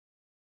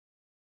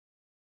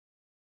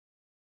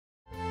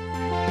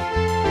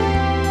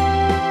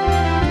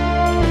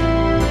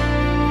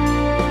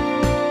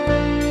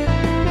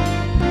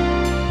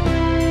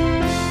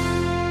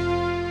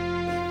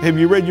Have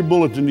you read your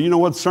bulletin? Do you know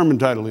what the sermon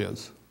title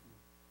is?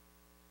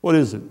 What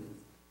is it?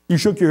 You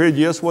shook your head,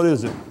 yes. What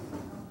is it?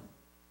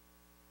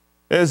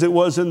 As it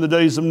was in the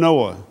days of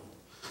Noah.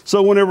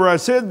 So whenever I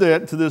said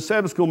that to this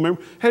Sabbath school member,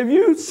 have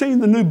you seen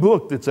the new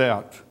book that's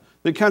out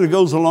that kind of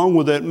goes along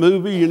with that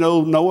movie, you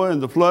know, Noah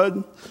and the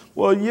flood?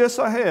 Well, yes,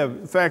 I have.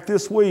 In fact,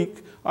 this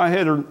week I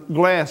had a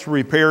glass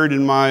repaired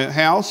in my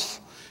house,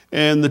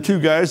 and the two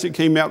guys that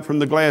came out from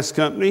the glass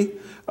company,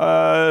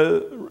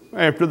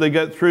 after they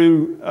got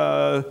through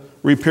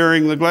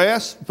repairing the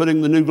glass,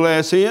 putting the new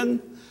glass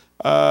in,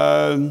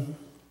 I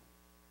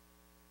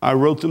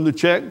wrote them the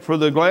check for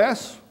the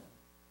glass,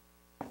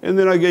 and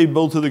then I gave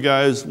both of the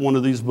guys one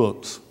of these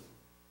books,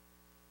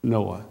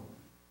 Noah.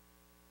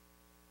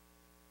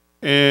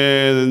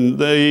 And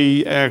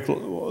they act,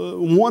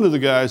 one of the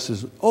guys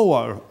says, oh,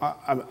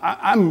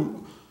 I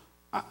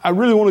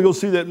really want to go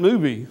see that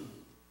movie.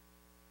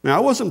 Now, I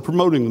wasn't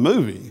promoting the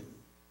movie.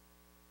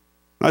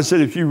 I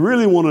said, if you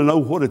really want to know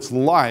what it's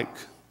like,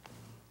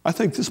 I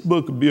think this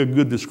book would be a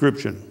good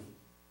description.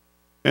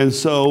 And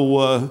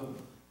so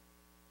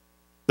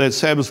that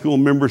Sabbath school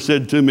member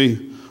said to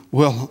me,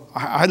 well,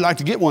 I'd like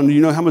to get one. Do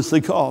you know how much they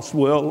cost?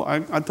 Well,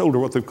 I told her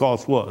what the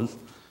cost was.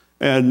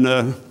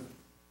 And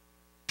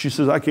she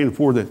says, I can't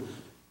afford that.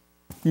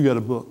 You got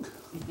a book.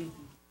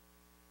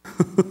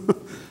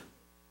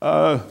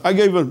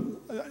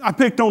 I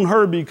picked on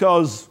her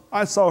because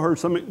I saw her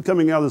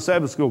coming out of the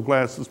Sabbath school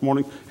class this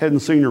morning.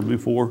 Hadn't seen her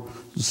before.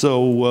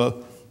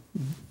 So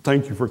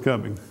thank you for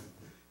coming.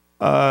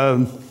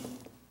 I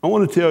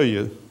want to tell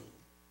you,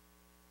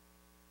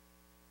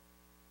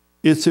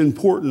 it's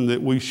important that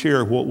we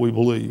share what we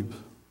believe.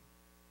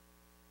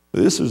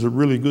 This is a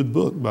really good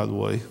book, by the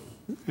way.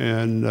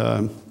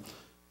 And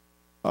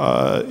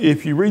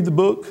if you read the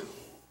book,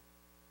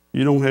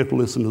 you don't have to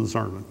listen to the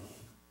sermon.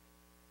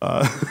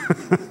 But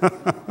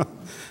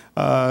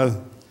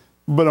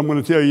I'm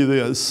going to tell you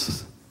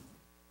this.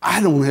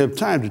 I don't have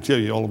time to tell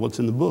you all of what's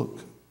in the book.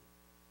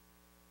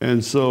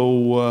 And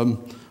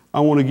so I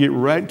want to get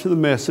right to the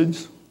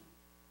message.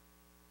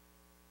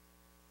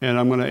 And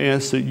I'm going to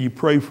ask that you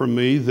pray for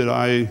me that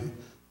I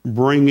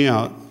bring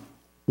out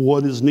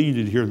what is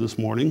needed here this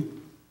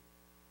morning,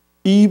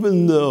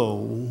 even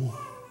though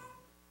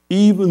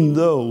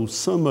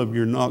some of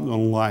you are not going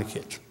to like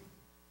it.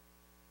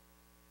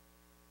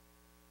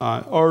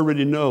 I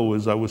already know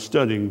as I was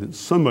studying that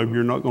some of you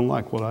are not going to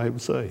like what I have to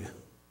say.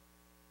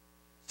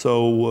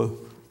 So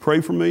pray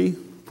for me,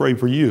 pray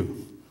for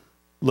you.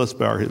 Let's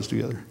bow our heads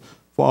together.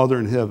 Father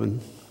in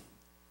heaven,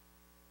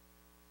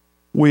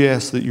 we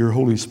ask that your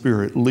Holy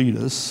Spirit lead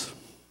us.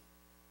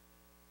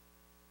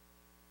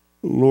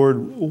 Lord,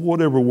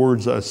 whatever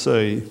words I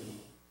say,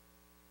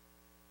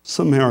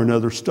 somehow or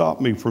another,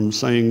 stop me from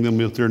saying them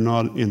if they're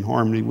not in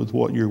harmony with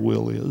what your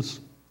will is.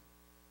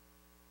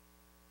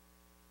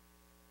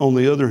 On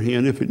the other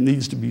hand, if it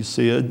needs to be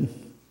said,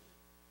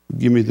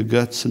 give me the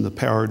guts and the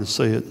power to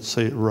say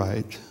it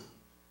right.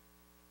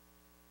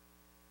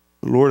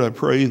 Lord, I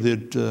pray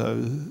that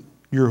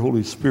your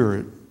Holy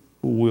Spirit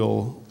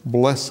will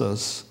bless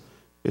us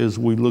as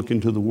we look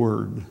into the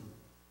Word.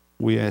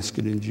 We ask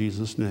it in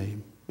Jesus'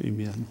 name.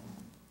 Amen.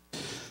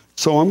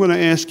 So I'm going to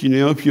ask you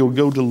now if you'll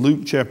go to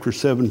Luke chapter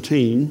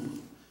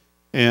 17.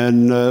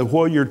 And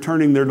while you're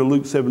turning there to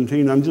Luke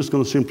 17, I'm just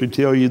going to simply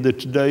tell you that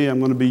today I'm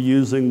going to be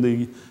using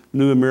the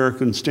New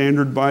American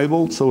Standard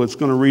Bible. So it's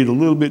going to read a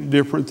little bit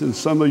different than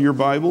some of your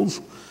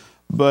Bibles.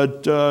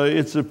 But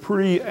it's a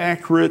pretty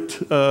accurate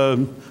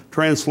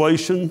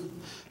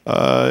translation.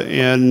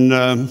 And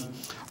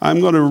I'm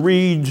going to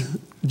read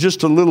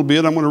just a little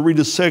bit. I'm going to read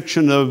a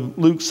section of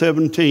Luke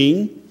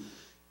 17,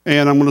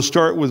 and I'm going to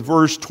start with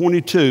verse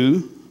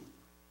 22,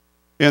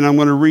 and I'm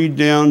going to read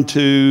down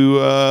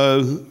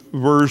to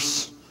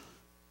verse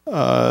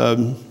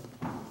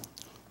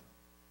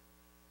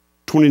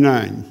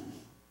 29.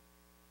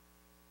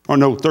 Or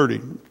no,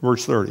 30,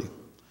 verse 30.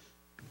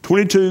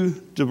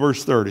 22 to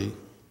verse 30.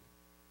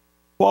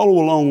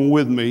 Follow along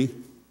with me,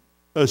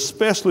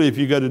 especially if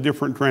you got a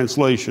different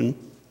translation.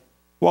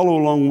 Follow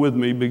along with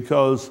me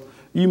because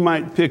you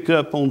might pick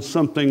up on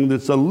something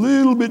that's a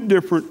little bit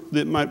different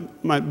that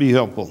might be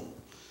helpful.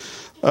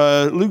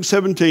 Luke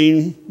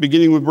 17,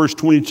 beginning with verse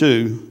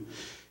 22.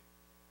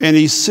 And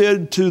he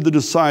said to the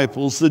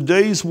disciples, the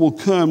days will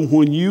come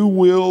when you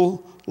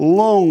will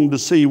long to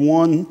see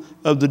one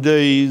of the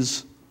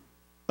days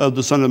of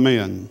the Son of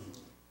Man,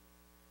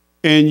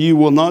 and you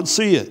will not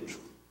see it.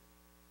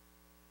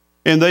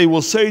 And they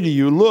will say to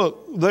you,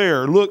 look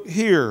there, look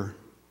here.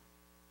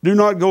 Do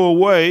not go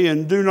away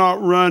and do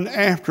not run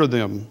after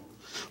them.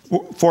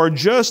 For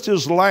just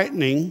as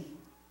lightning,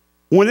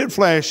 when it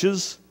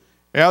flashes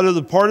out of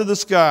the part of the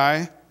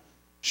sky,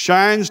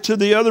 shines to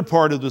the other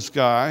part of the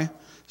sky,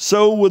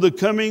 so will the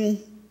coming,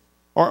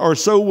 or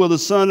so will the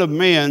Son of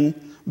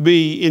Man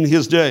be in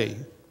his day.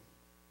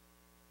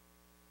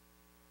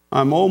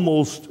 I'm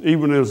almost,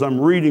 even as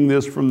I'm reading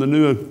this from the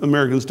New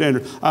American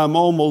Standard, I'm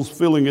almost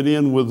filling it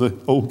in with the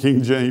Old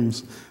King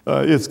James.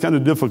 It's kind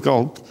of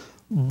difficult,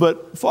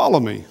 but follow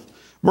me.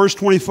 Verse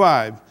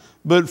 25,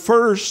 but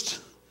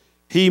first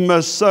he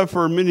must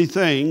suffer many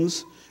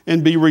things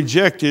and be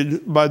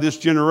rejected by this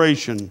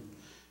generation.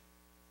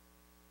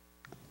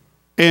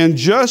 And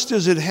just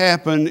as it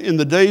happened in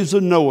the days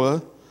of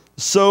Noah,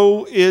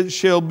 so it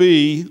shall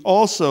be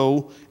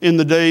also in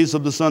the days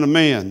of the Son of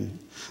Man.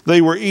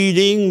 They were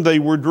eating, they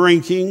were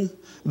drinking,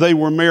 they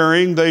were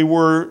marrying, they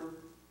were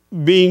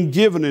being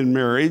given in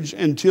marriage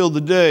until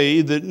the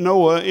day that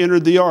Noah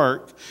entered the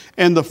ark,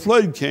 and the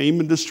flood came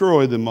and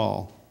destroyed them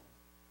all.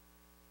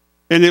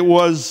 And it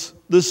was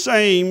the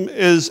same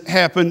as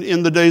happened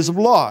in the days of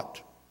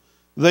Lot.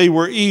 They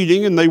were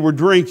eating and they were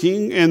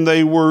drinking and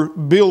they were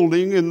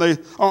building and they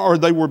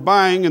were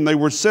buying and they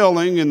were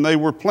selling and they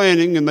were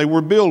planting and they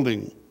were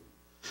building.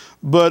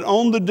 But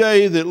on the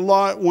day that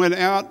Lot went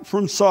out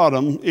from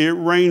Sodom, it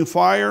rained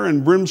fire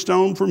and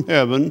brimstone from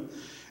heaven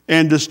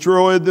and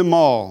destroyed them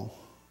all.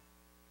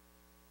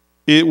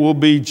 It will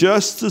be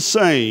just the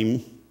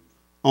same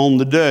on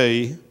the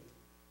day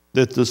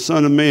that the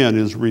Son of Man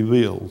is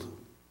revealed.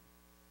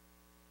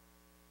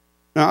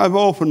 Now, I've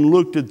often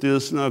looked at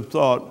this and I've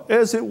thought,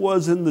 as it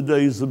was in the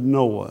days of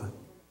Noah,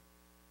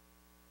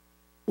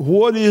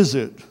 what is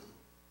it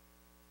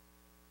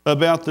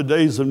about the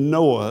days of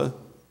Noah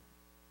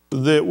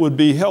that would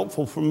be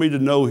helpful for me to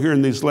know here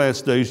in these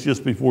last days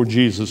just before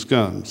Jesus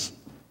comes?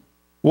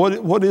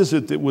 What is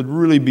it that would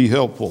really be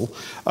helpful?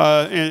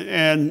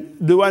 And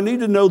do I need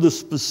to know the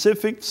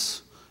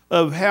specifics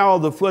of how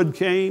the flood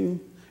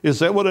came? Is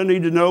that what I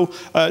need to know?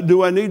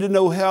 Do I need to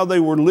know how they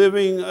were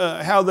living,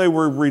 how they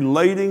were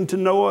relating to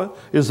Noah?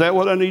 Is that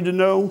what I need to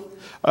know?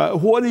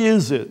 What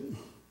is it?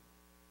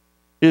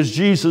 Is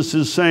Jesus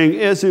is saying,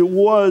 as it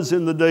was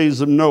in the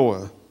days of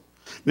Noah.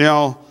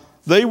 Now,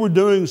 they were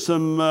doing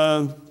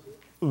some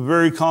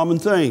very common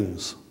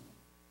things.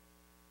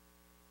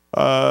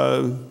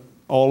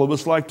 All of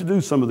us like to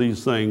do some of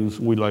these things.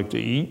 We like to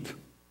eat.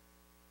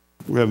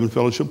 We're having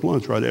fellowship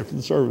lunch right after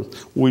the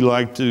service. We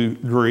like to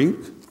drink.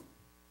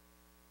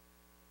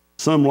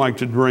 Some like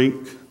to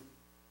drink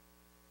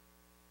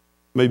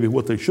maybe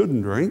what they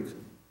shouldn't drink.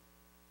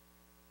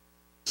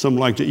 Some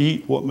like to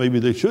eat what maybe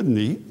they shouldn't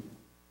eat.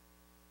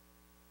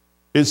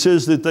 It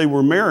says that they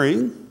were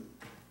marrying.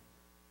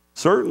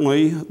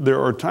 Certainly, there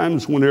are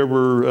times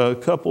whenever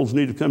couples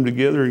need to come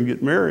together and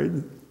get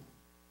married.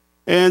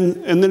 And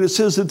then it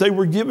says that they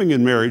were giving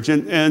in marriage.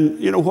 And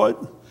you know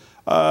what?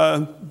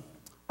 I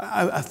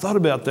thought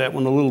about that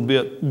one a little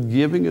bit,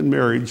 giving in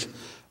marriage.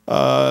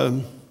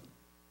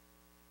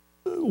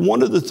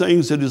 One of the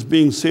things that is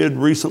being said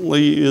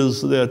recently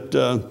is that,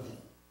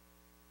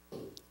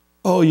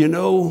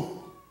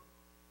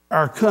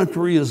 our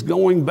country is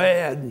going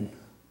bad.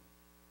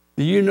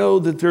 Do you know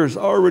that there's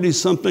already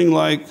something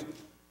like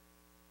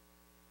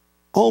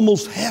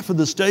almost half of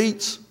the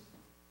states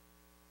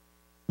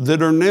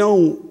that are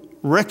now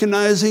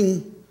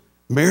recognizing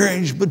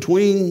marriage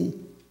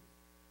between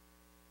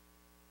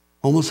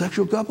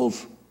homosexual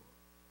couples?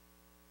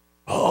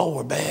 Oh,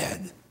 we're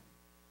bad.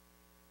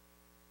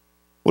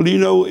 Well, do you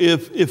know,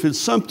 if it's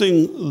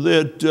something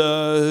that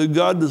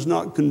God does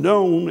not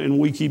condone and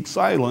we keep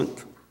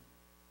silent,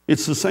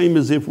 it's the same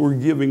as if we're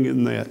giving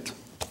in that.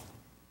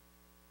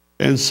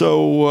 And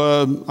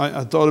so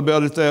I thought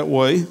about it that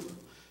way.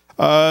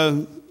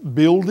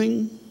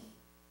 Building.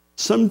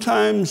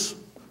 Sometimes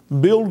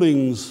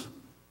buildings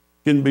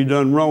can be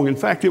done wrong. In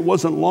fact, it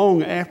wasn't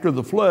long after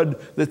the flood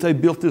that they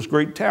built this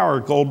great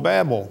tower called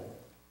Babel.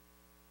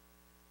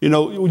 You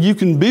know, you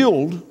can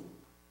build,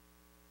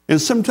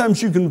 and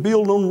sometimes you can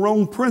build on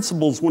wrong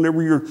principles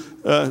whenever you're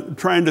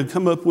trying to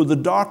come up with a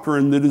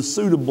doctrine that is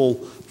suitable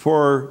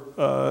for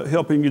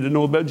helping you to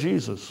know about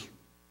Jesus.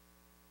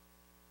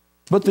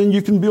 But then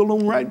you can build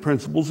on right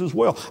principles as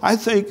well. I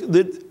think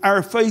that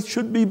our faith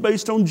should be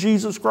based on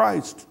Jesus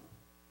Christ.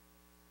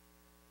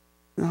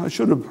 Now, I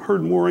should have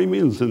heard more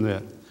amens than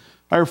that.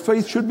 Our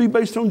faith should be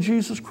based on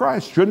Jesus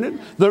Christ, shouldn't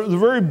it? The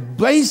very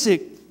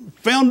basic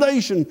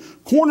foundation,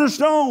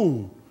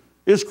 cornerstone,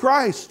 is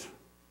Christ.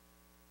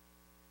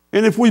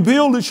 And if we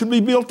build, it should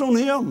be built on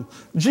Him.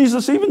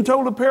 Jesus even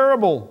told a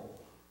parable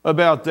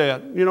about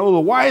that. You know, the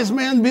wise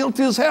man built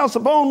his house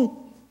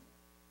upon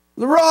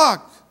the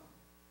rock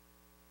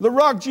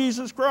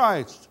Jesus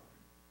Christ.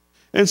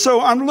 And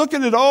so I'm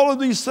looking at all of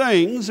these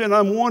things and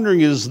I'm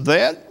wondering, is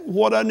that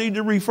what I need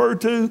to refer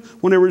to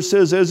whenever it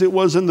says, as it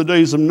was in the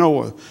days of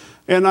Noah?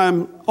 And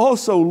I'm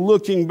also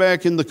looking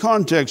back in the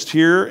context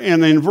here,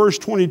 and in verse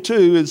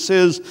 22 it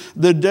says,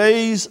 the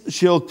days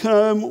shall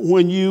come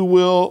when you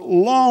will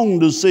long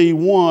to see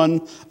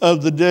one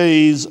of the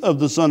days of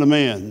the Son of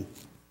Man.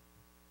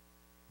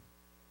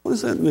 What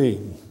does that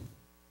mean?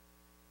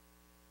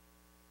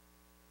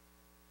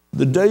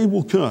 The day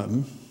will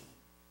come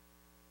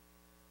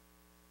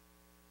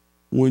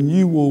when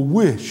you will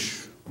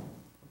wish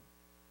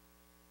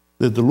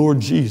that the Lord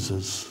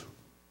Jesus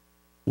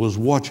was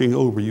watching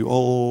over you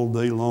all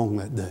day long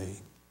that day.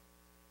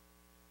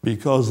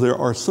 Because there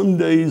are some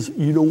days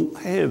you don't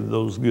have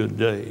those good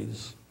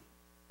days.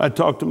 I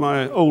talked to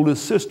my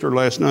oldest sister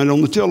last night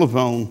on the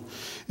telephone,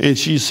 and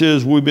she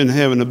says, we've been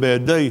having a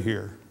bad day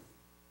here.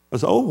 I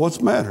said, oh, what's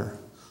the matter?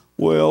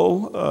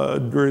 Well,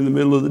 during the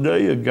middle of the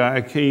day, a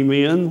guy came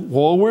in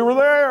while we were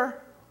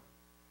there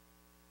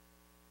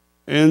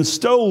and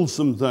stole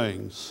some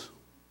things.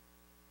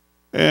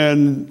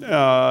 And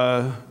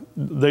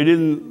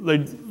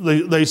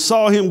they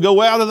saw him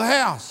go out of the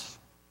house.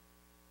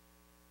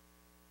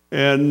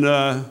 And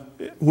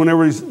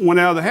whenever he went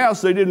out of the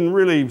house, they didn't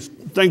really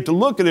think to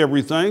look at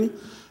everything.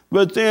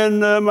 But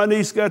then my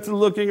niece got to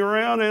looking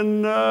around,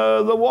 and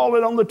the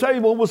wallet on the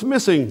table was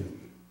missing.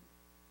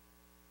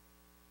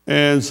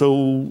 And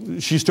so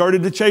she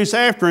started to chase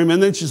after him,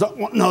 and then she thought,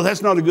 well, no,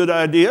 that's not a good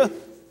idea.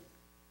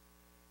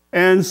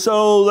 And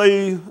so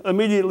they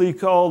immediately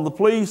called the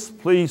police.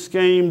 Police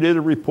came, did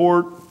a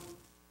report.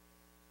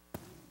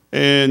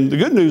 And the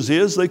good news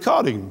is they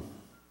caught him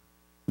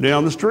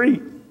down the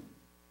street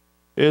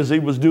as he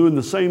was doing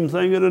the same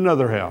thing at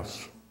another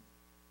house.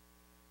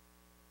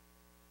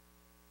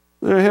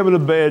 They're having a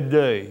bad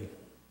day.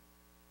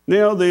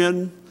 Now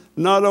then,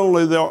 not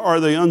only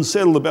are they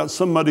unsettled about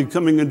somebody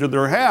coming into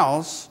their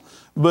house,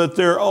 but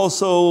they're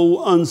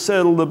also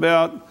unsettled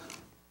about,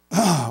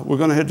 we're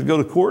going to have to go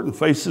to court and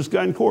face this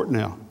guy in court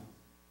now.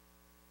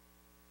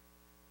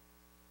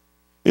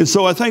 And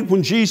so I think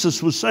when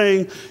Jesus was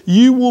saying,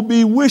 you will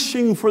be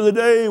wishing for the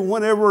day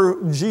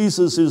whenever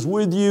Jesus is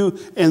with you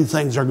and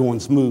things are going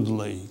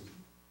smoothly.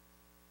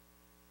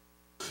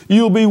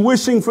 You'll be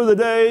wishing for the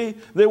day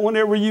that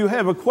whenever you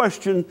have a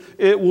question,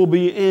 it will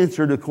be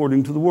answered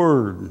according to the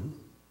Word.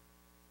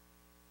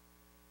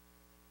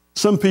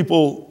 Some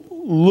people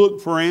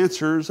look for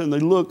answers, and they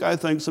look, I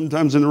think,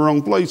 sometimes in the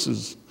wrong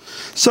places.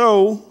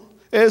 So,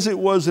 as it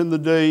was in the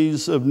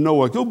days of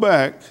Noah, go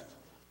back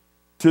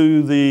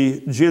to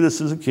the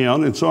Genesis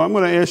account. And so I'm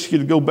going to ask you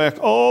to go back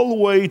all the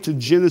way to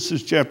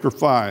Genesis chapter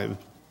 5.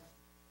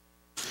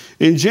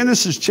 In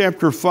Genesis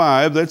chapter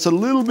 5, that's a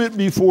little bit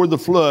before the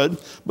flood,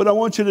 but I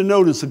want you to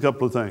notice a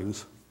couple of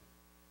things.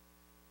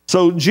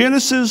 So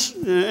Genesis,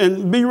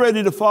 and be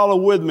ready to follow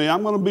with me.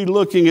 I'm going to be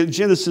looking at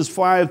Genesis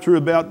 5 through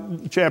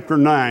about chapter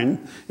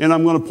 9, and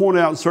I'm going to point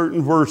out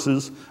certain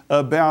verses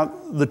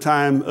about the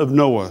time of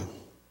Noah.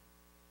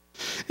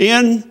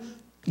 In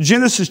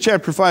Genesis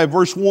chapter 5,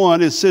 verse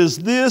 1, it says,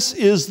 this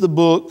is the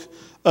book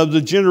of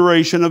the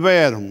generation of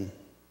Adam.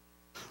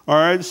 All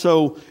right,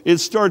 so it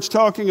starts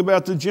talking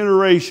about the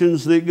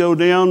generations that go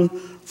down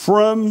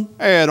from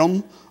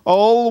Adam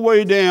all the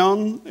way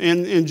down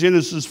in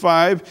Genesis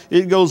 5.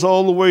 It goes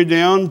all the way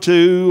down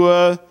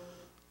to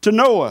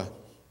Noah.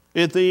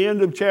 At the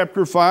end of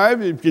chapter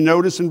 5, if you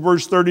notice in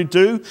verse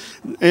 32,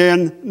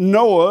 and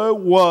Noah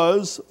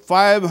was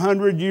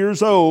 500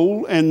 years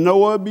old, and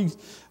Noah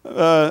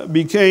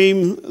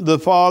became the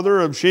father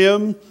of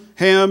Shem,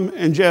 Ham,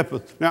 and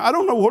Japheth. Now, I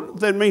don't know what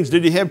that means.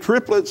 Did he have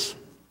triplets?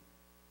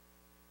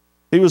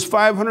 He was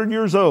 500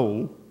 years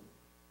old,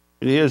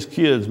 and he has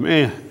kids.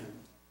 Man,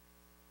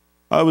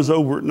 I was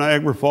over at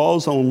Niagara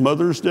Falls on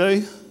Mother's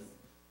Day,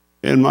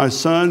 and my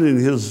son and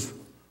his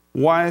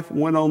wife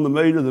went on the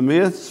Maid of the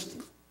Mist.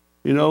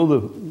 You know,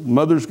 the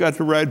mothers got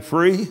to ride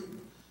free,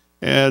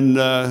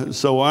 and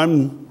so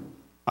I'm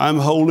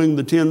holding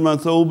the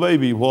 10-month-old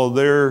baby while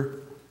they're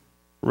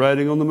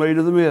riding on the Maid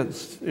of the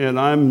Mist, and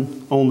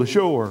I'm on the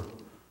shore.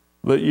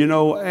 But you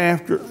know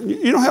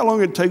how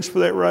long it takes for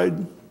that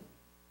ride?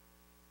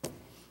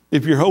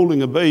 If you're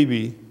holding a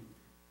baby,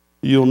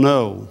 you'll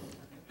know.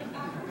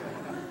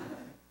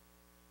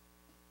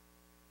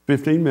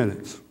 15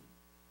 minutes.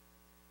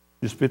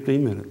 Just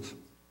 15 minutes.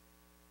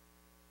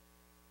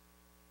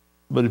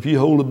 But if you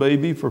hold a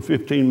baby for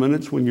 15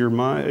 minutes when you're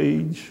my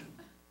age,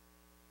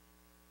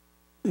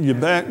 your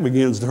back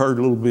begins to hurt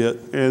a little bit,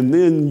 and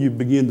then you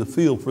begin to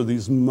feel for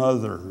these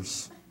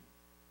mothers.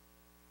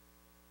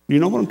 You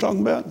know what I'm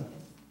talking about?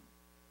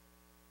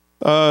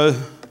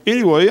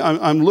 Anyway,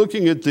 I'm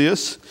looking at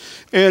this,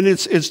 and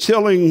it's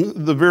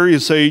telling the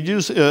various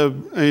ages.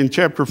 In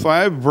chapter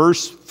 5,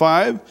 verse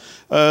 5,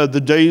 the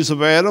days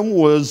of Adam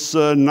was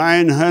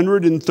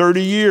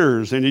 930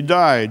 years, and he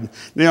died.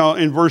 Now,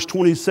 in verse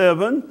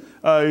 27,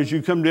 as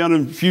you come down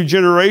a few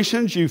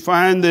generations, you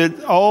find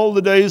that all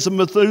the days of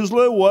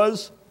Methuselah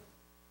was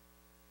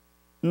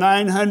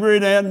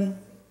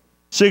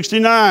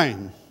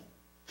 969.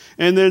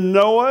 And then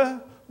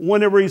Noah,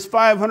 whenever he's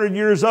 500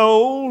 years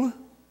old,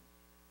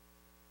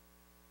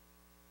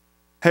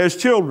 has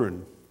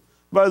children.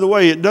 By the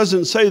way, it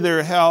doesn't say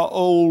there how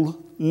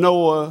old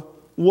Noah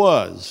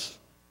was.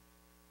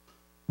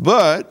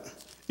 But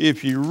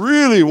if you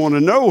really want to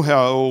know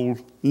how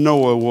old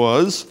Noah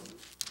was,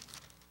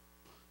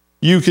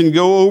 you can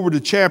go over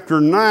to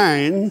chapter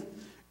 9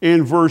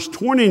 in verse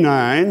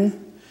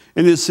 29,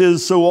 and it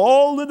says, so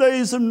all the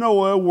days of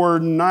Noah were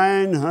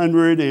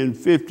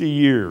 950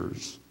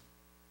 years,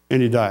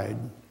 and he died.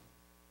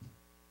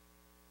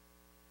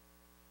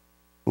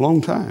 A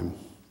long time.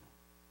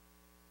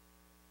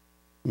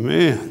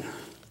 Man,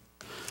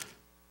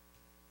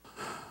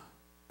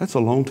 that's a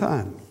long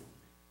time.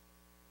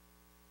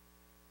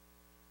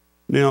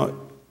 Now,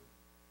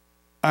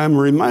 I'm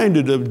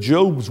reminded of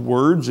Job's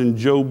words in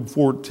Job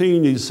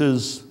 14. He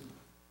says,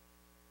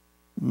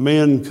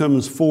 man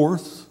comes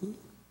forth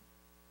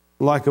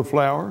like a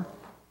flower,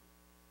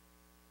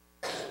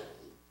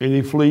 and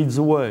he flees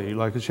away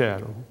like a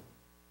shadow.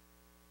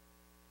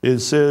 It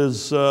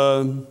says,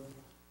 the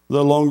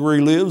longer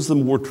he lives, the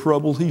more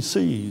trouble he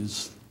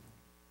sees.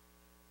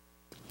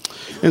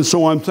 And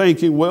so I'm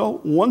thinking, well,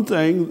 one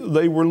thing,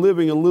 they were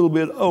living a little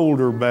bit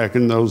older back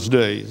in those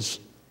days.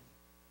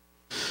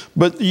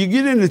 But you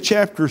get into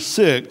chapter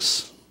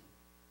 6,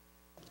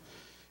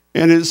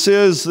 and it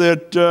says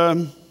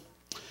that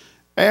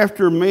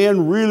after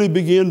man really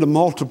began to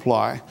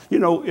multiply, you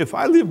know, if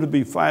I lived to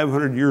be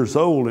 500 years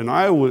old and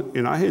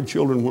I had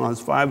children when I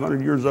was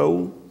 500 years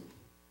old,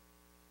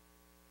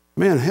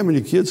 man, how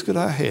many kids could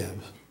I have?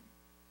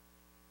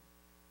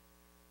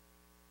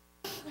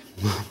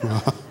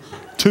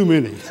 Too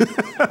many.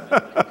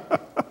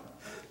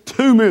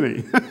 Too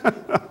many.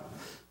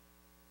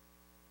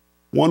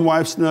 One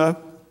wife's enough.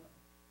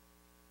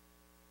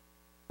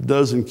 A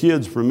dozen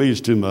kids for me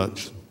is too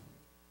much.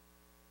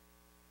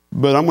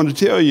 But I'm going to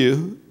tell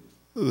you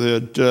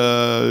that,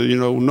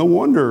 no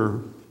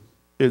wonder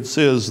it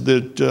says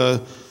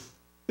that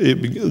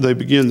they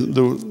begin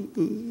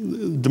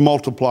to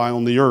multiply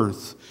on the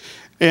earth.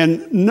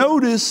 And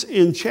notice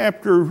in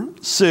chapter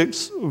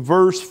 6,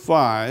 verse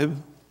 5,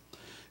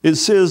 it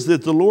says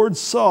that the Lord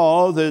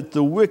saw that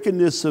the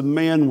wickedness of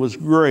man was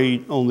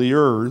great on the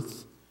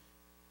earth,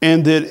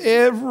 and that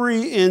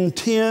every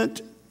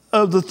intent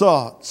of the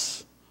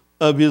thoughts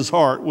of his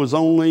heart was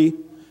only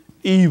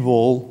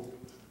evil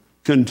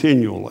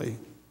continually.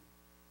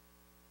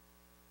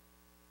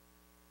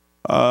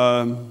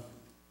 What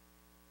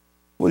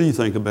do you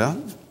think about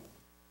it?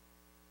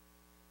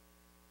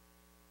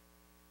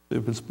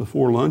 If it's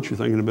before lunch, you're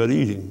thinking about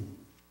eating,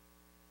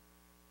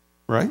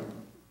 right?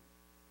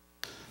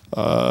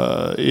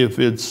 If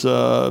it's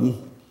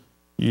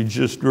you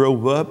just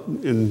drove up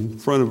in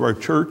front of our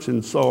church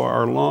and saw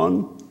our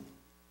lawn,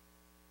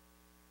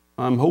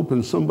 I'm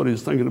hoping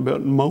somebody's thinking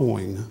about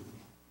mowing.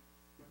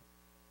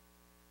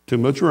 Too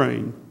much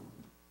rain.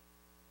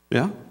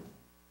 Yeah?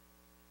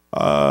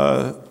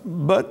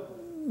 But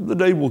the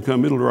day will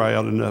come, it'll dry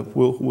out enough.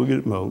 We'll get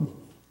it mowed.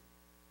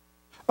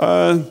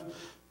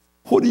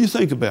 What do you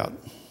think about?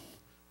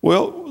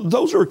 Well,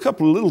 those are a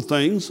couple of little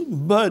things,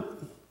 but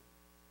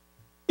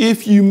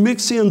if you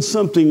mix in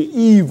something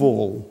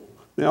evil,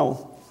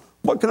 now,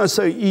 what can I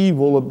say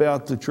evil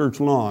about the church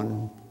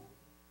lawn?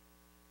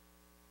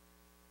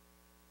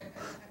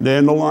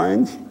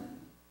 Dandelions?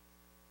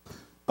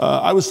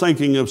 I was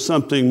thinking of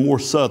something more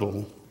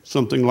subtle,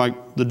 something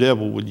like the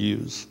devil would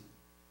use.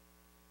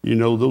 You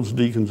know, those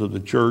deacons of the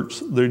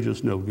church, they're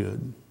just no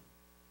good.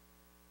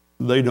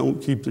 They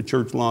don't keep the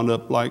church lawn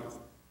up like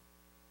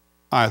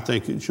I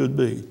think it should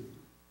be.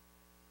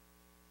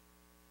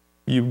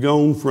 You've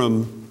gone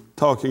from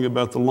talking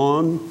about the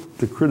lawn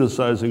to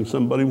criticizing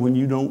somebody when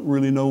you don't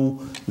really know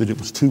that it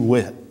was too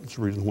wet. That's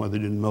the reason why they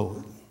didn't mow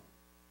it.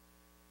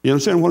 You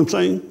understand what I'm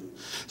saying?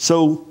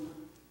 So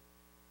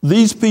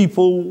these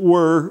people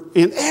were,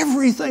 in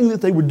everything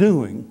that they were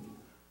doing,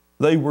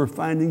 they were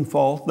finding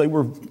fault. They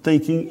were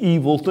thinking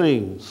evil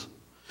things.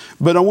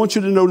 But I want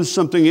you to notice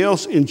something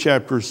else in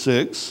chapter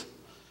 6.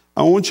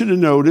 I want you to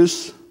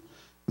notice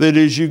that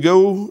as you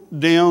go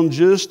down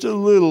just a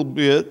little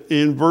bit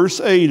in verse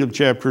 8 of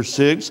chapter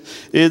 6,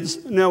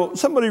 now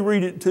somebody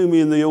read it to me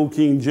in the old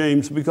King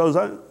James, because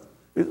it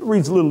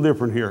reads a little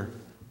different here.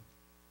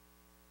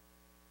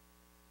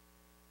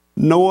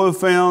 Noah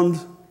found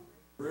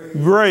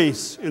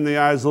grace in the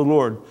eyes of the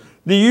Lord.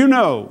 Do you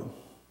know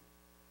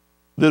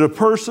that a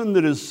person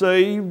that is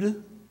saved,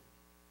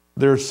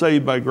 they're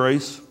saved by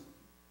grace?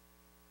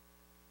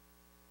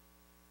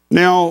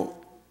 Now,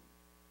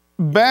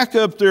 back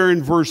up there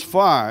in verse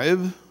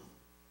 5,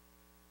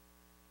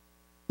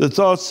 the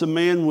thoughts of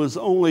man was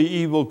only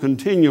evil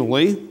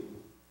continually.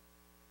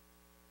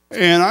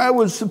 And I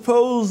would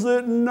suppose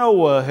that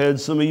Noah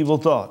had some evil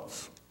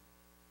thoughts.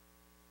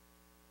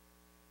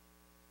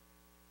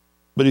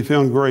 But he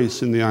found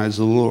grace in the eyes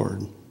of the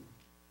Lord.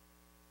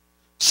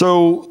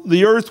 So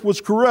the earth was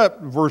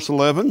corrupt, verse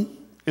 11,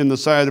 in the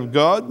sight of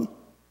God.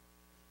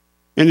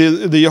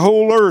 And the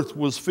whole earth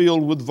was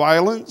filled with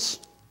violence.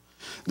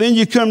 Then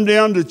you come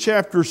down to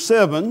chapter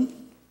 7.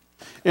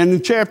 And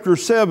in chapter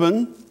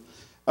 7,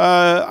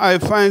 I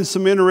find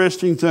some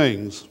interesting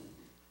things.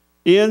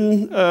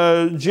 In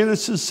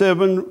Genesis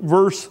 7,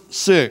 verse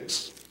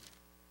 6,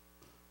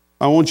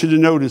 I want you to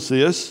notice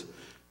this.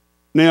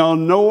 Now,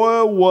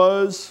 Noah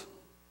was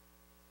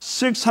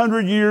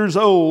 600 years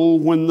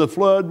old when the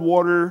flood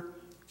water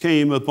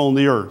came upon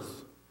the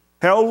earth.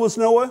 How old was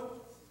Noah?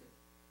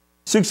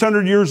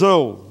 600 years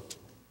old.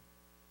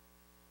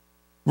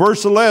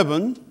 Verse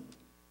 11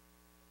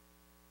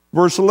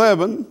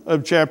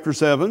 of chapter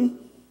 7.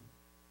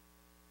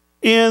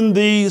 In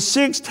the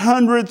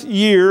 600th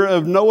year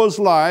of Noah's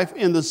life,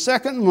 in the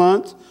second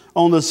month,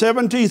 on the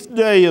 17th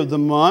day of the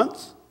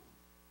month,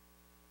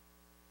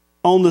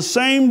 on the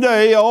same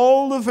day,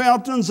 all the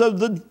fountains of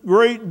the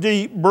great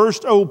deep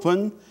burst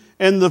open,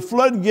 and the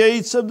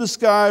floodgates of the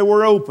sky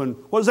were open.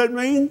 What does that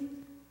mean?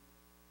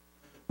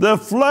 The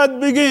flood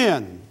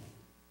began.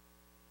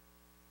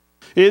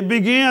 It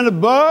began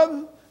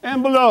above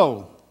and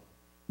below.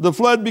 The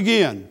flood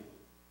began.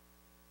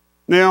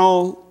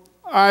 Now,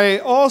 I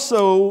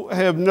also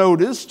have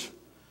noticed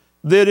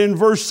that in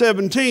verse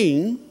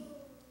 17,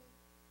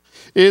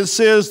 it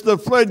says the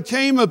flood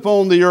came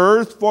upon the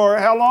earth for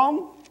how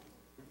long?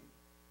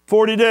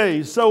 40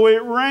 days. So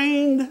it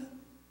rained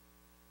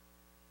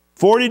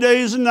 40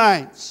 days and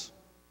nights.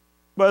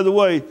 By the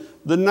way,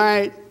 the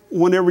night,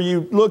 whenever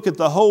you look at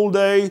the whole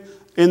day,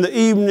 in the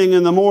evening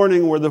and the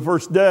morning were the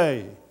first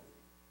day,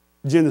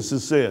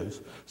 Genesis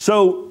says.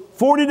 So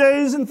 40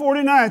 days and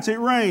 40 nights it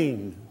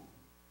rained.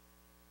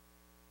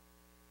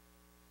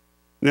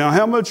 Now,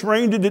 how much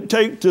rain did it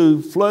take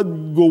to flood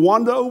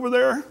Gowanda over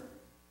there?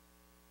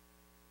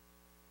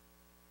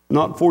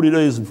 Not 40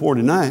 days and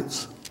 40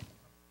 nights.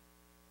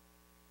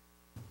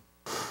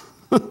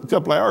 A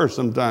couple of hours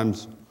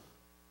sometimes.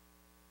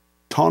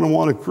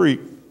 Tonawanda Creek.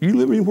 You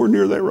live anywhere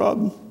near that,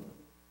 Robin?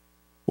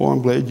 Well,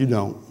 I'm glad you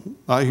don't.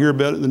 I hear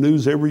about it in the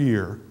news every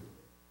year.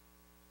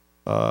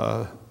 Floods.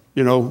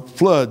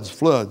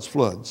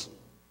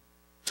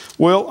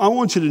 Well, I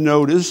want you to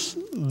notice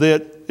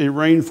that it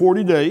rained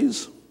 40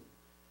 days.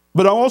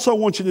 But I also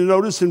want you to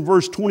notice in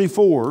verse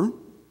 24,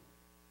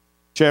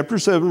 chapter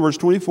 7, verse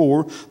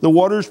 24, the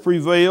waters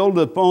prevailed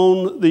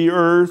upon the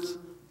earth.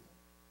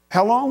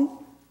 How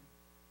long?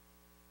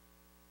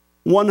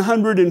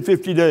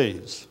 150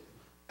 days.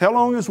 How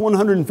long is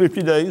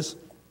 150 days?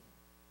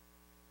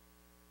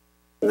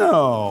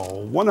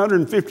 No,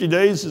 150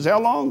 days is how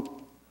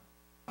long?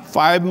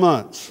 5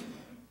 months.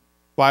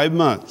 5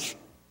 months.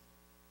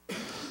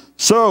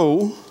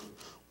 So,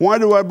 why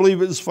do I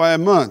believe it's 5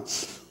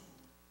 months?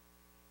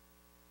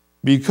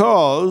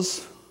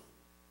 Because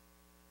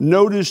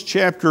notice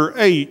chapter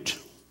 8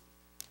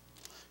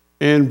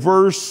 and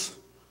verse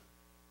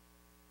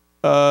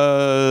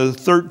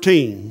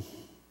 13.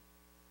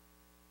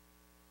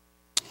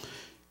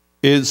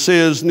 It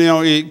says,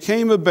 now it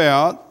came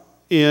about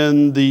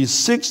in the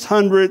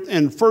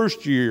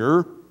 601st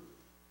year,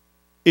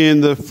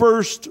 in the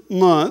first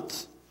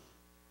month,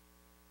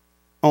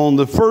 on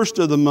the first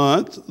of the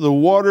month, the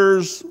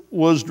waters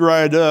was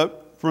dried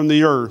up from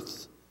the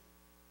earth.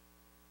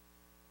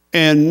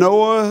 And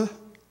Noah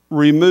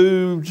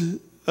removed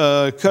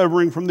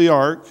covering from the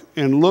ark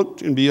and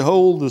looked, and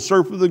behold, the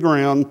surface of the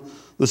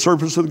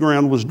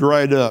ground was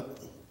dried up.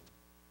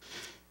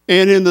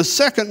 And in the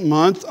second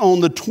month, on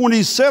the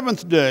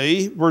 27th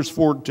day, verse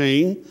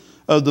 14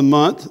 of the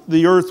month,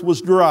 the earth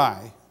was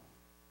dry.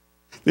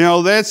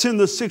 Now, that's in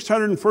the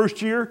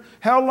 601st year.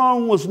 How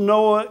long was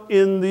Noah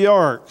in the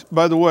ark?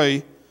 By the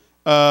way,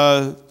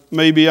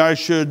 maybe I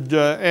should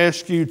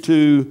ask you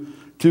to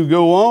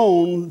go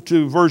on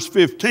to verse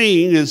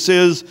 15. It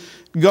says,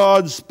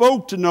 God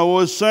spoke to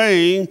Noah,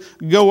 saying,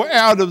 go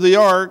out of the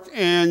ark,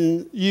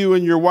 and you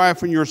and your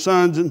wife and your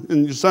sons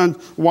and your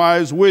sons'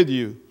 wives with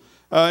you,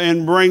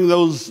 and bring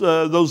those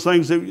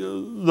things,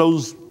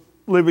 those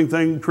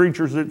living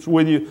creatures that's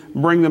with you,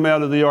 bring them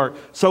out of the ark.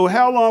 So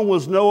how long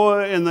was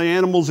Noah and the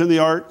animals in the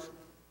ark?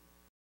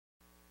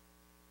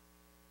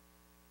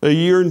 1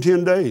 year and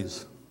 10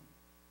 days.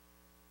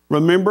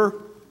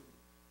 Remember?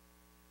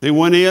 They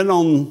went in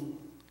on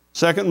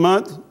second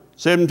month,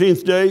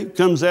 17th day,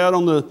 comes out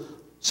on the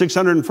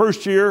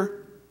 601st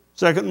year,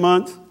 second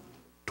month,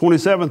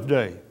 27th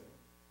day.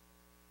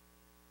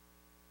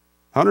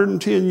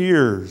 110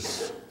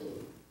 years.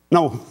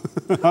 No,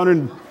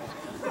 100.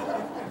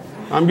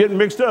 I'm getting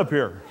mixed up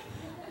here.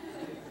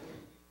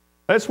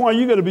 That's why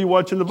you got to be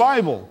watching the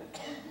Bible.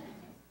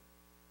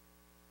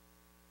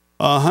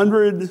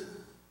 100,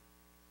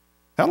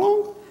 how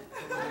long?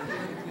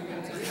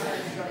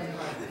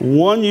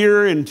 1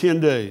 year and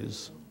 10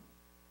 days.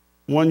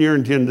 1 year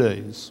and 10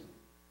 days.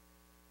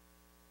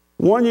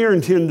 1 year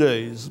and 10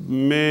 days.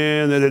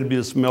 Man, that'd be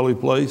a smelly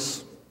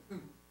place.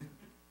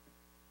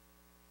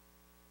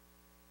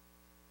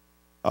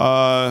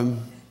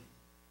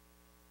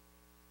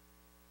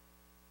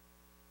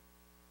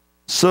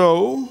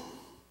 So,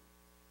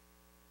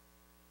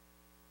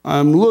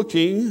 I'm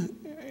looking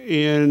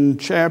in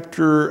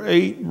chapter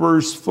 8,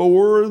 verse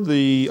 4.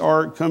 The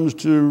ark comes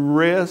to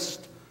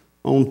rest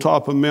on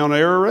top of Mount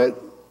Ararat.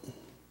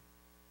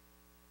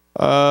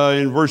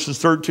 In verses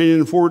 13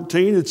 and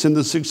 14, it's in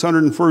the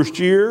 601st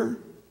year.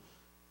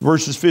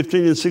 Verses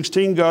 15 and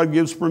 16, God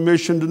gives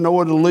permission to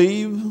Noah to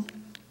leave.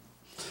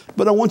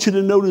 But I want you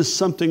to notice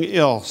something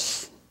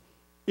else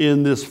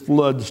in this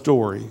flood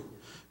story.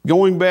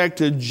 Going back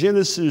to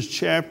Genesis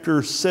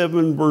chapter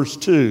 7, verse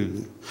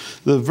 2.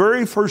 The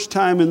very first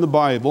time in the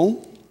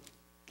Bible,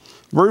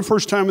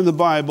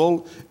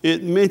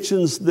 it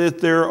mentions that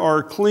there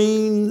are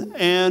clean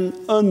and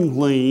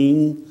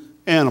unclean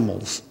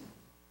animals.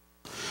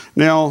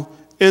 Now,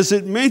 as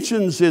it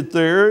mentions it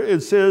there,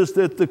 it says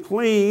that the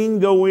clean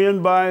go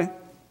in by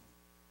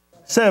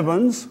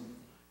sevens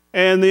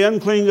and the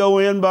unclean go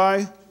in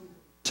by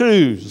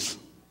twos.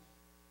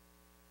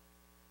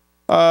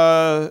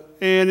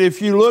 And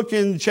if you look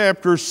in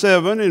chapter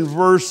 7 in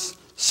verse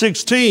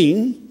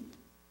 16,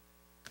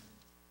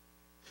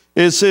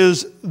 it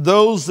says,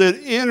 those that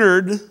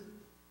entered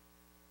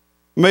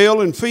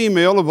male and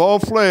female of all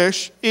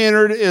flesh,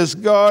 entered as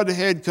God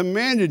had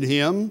commanded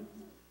him.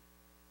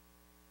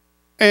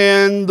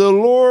 And the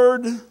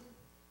Lord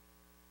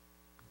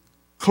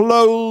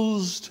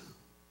closed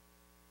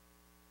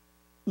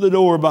the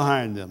door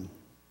behind them.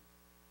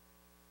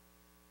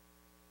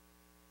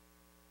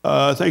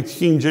 I think the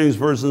King James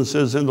Version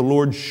says, and the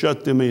Lord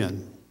shut them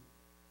in,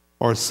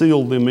 or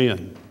sealed them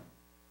in.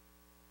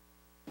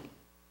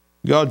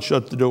 God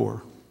shut the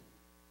door.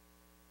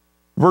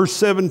 Verse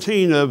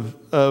 17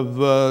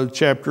 of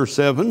chapter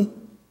 7.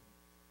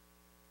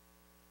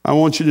 I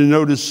want you to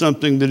notice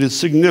something that is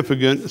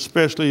significant,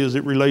 especially as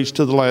it relates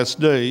to the last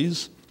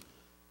days.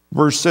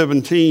 Verse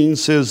 17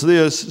 says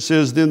this, it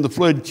says, then the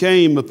flood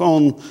came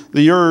upon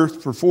the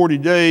earth for 40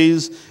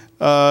 days,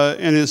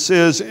 and it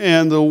says,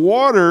 and the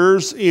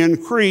waters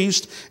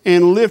increased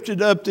and lifted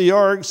up the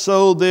ark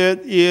so that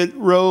it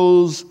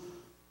rose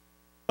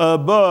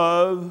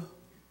above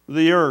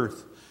the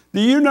earth.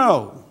 Do you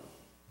know,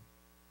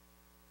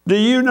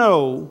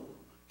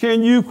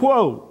 can you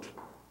quote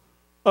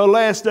a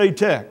last day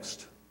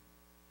text?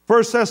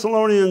 1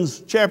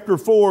 Thessalonians chapter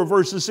 4,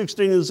 verses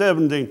 16 and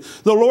 17.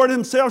 The Lord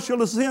himself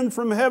shall ascend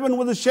from heaven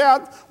with a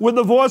shout, with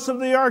the voice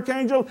of the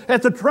archangel,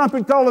 at the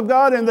trumpet call of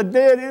God, and the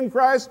dead in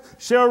Christ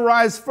shall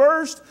rise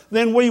first.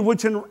 Then we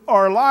which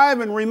are alive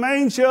and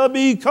remain shall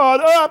be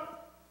caught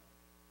up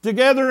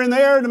together in the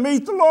air to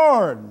meet the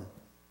Lord.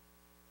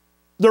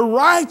 The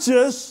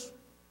righteous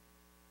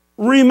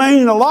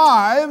remain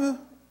alive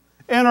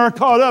and are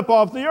caught up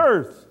off the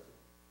earth.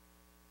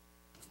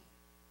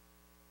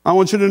 I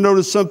want you to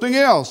notice something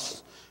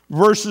else.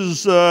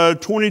 Verses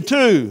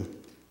 22,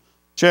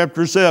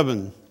 chapter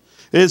 7.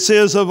 It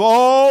says, of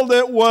all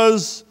that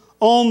was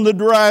on the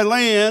dry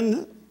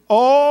land,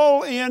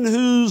 all in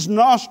whose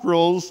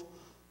nostrils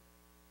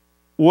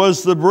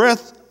was the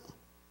breath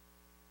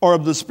or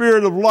of the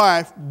spirit of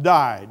life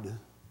died.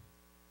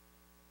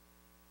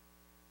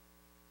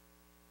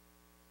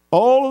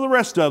 All of the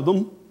rest of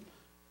them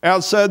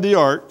outside the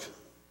ark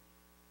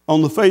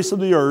on the face of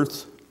the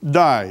earth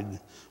died.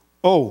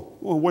 Oh,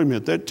 well, wait a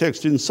minute. That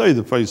text didn't say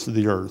the face of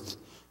the earth.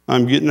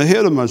 I'm getting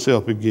ahead of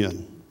myself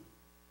again.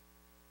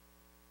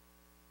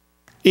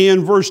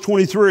 In verse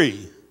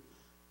 23,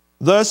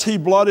 thus he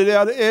blotted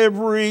out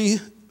every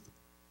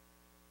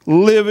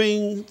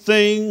living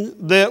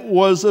thing that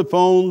was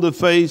upon the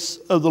face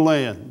of the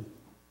land.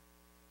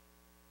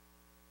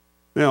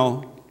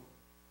 Now,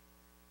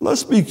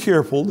 let's be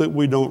careful that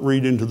we don't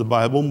read into the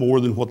Bible more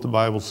than what the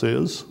Bible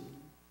says.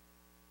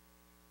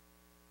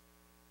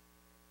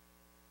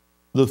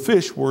 The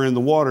fish were in the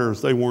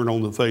waters, they weren't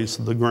on the face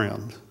of the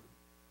ground.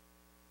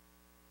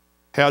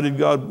 How did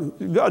God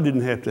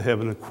didn't have to have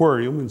an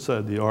aquarium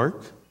inside the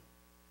ark.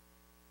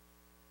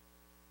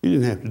 He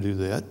didn't have to do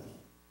that.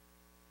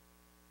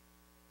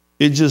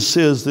 It just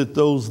says that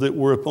those that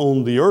were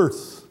upon the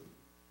earth,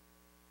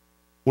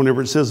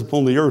 whenever it says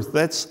upon the earth,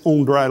 that's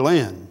on dry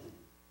land.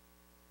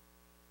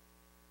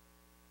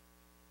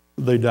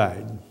 They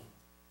died.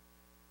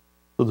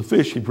 So the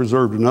fish he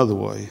preserved another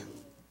way.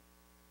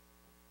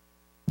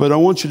 But I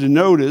want you to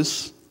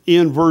notice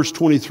in verse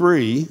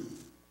 23,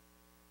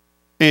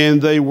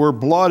 and they were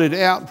blotted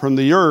out from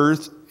the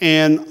earth,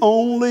 and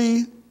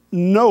only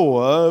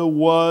Noah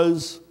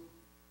was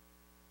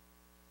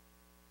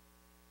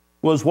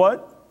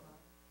what?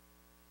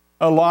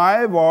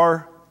 Alive,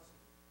 or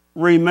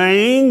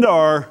remained,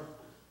 or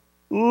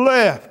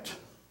left,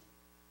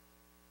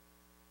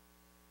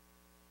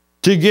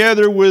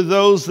 together with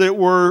those that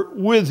were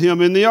with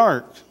him in the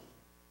ark.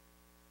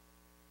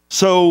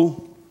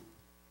 So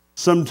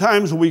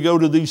sometimes we go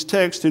to these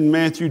texts in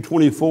Matthew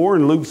 24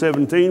 and Luke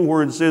 17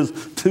 where it says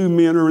 2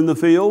 men are in the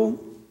field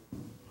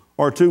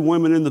or 2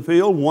 women in the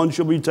field. One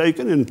shall be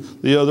taken and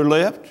the other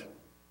left.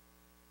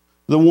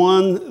 The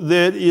one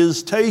that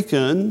is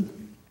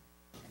taken,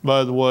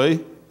 by the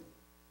way,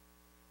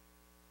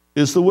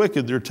 is the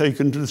wicked. They're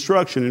taken to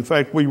destruction. In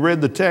fact, we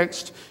read the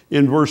text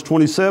in verse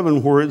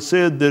 27 where it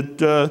said that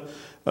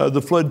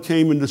the flood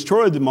came and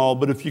destroyed them all.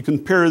 But if you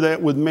compare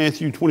that with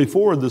Matthew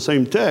 24, the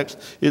same text,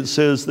 it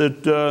says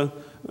that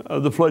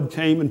the flood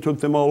came and took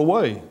them all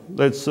away.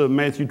 That's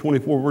Matthew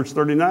 24, verse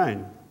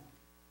 39.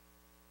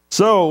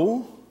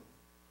 So,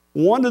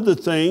 one of the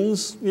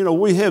things,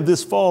 we have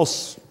this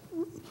false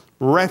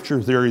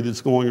rapture theory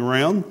that's going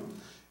around.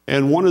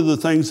 And one of the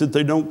things that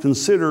they don't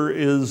consider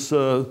is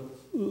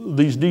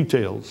these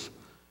details.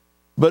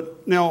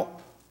 But now,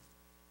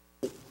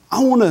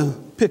 I want to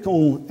pick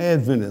on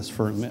Adventists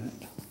for a minute.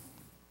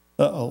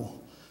 Uh-oh.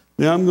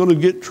 Now I'm going to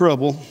get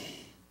trouble.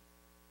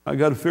 I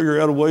got to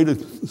figure out a way to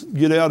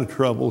get out of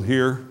trouble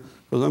here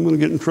because I'm going to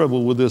get in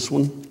trouble with this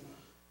one.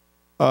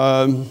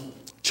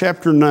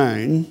 Chapter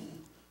 9,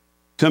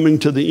 coming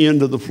to the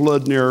end of the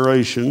flood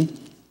narration,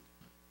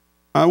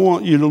 I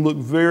want you to look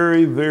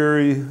very,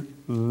 very,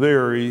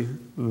 very,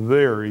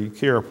 very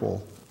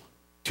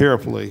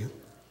carefully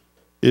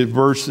at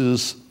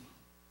verses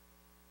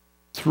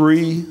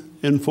 3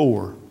 and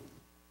 4.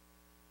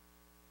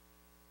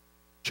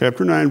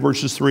 Chapter 9,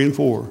 verses 3 and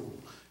 4.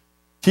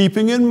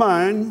 Keeping in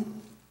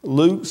mind,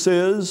 Luke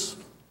says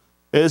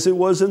as it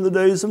was in the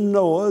days of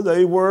Noah.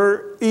 They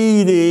were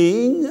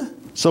eating.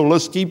 So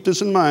let's keep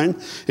this in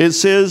mind. It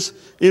says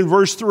in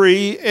verse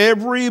 3,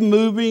 every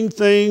moving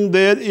thing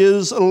that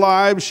is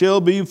alive shall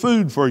be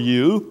food for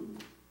you.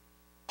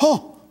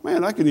 Oh,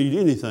 man, I can eat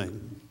anything.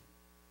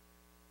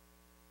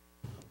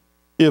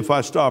 If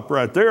I stop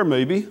right there,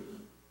 maybe.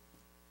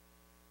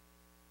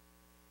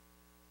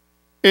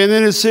 And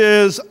then it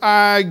says,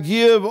 I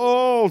give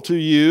all to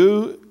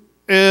you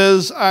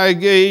as I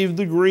gave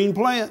the green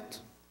plant.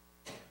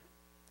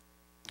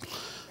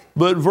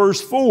 But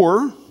verse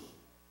 4,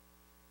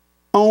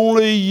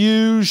 only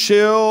you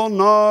shall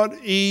not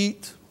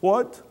eat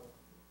what?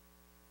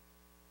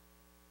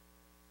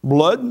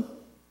 Blood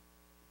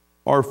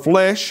or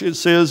flesh, it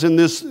says in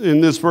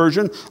this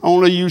version.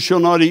 Only you shall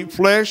not eat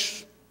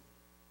flesh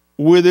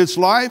with its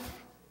life,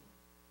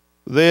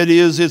 that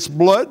is its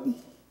blood.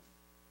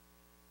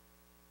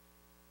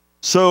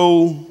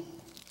 So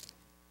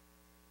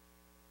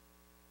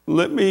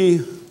let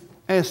me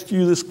ask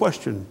you this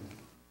question.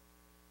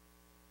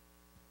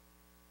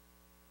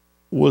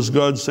 Was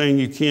God saying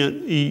you can't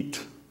eat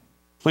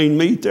clean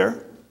meat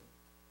there?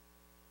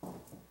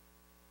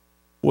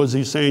 Was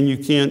he saying you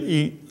can't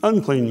eat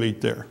unclean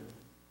meat there?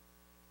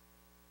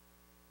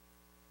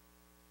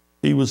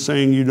 He was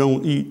saying you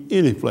don't eat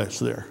any flesh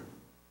there.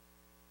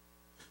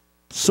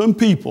 Some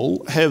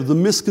people have the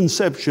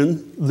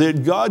misconception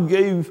that God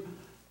gave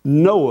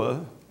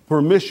Noah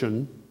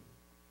permission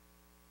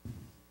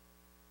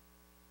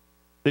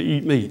to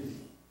eat meat.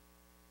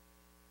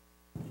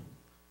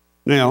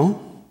 Now,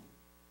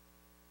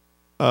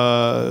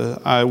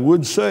 I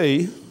would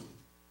say,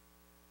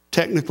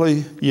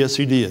 technically, yes,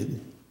 he did.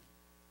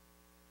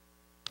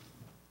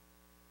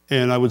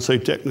 And I would say,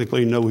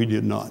 technically, no, he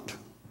did not.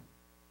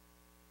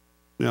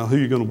 Now, who are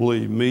you going to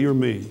believe, me or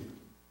me?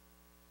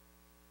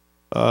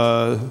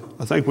 I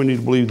think we need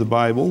to believe the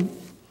Bible.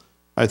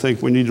 I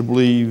think we need to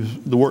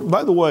believe the Word.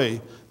 By the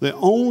way, the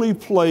only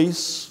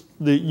place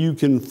that you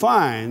can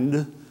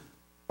find,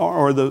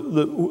 or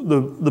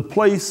the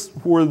place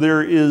where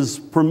there is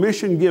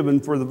permission given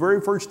for the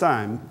very first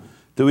time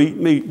to eat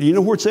meat, do you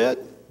know where it's at?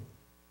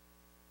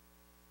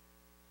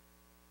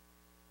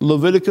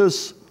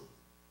 Leviticus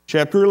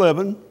chapter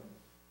 11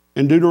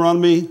 and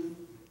Deuteronomy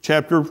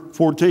chapter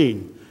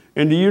 14.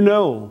 And do you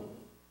know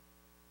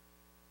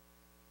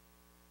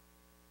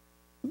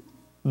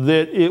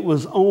that it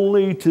was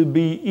only to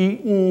be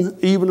eaten,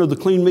 even of the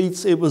clean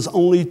meats, it was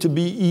only to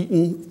be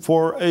eaten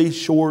for a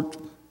short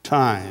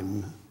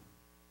time?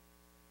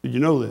 Did you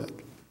know that?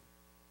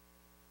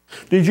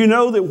 Did you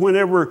know that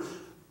whenever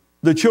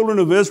the children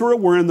of Israel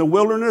were in the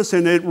wilderness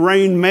and it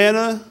rained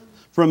manna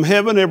from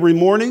heaven every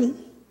morning,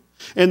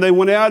 and they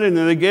went out and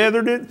they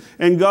gathered it,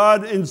 and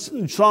God in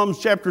Psalms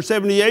chapter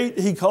 78,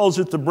 he calls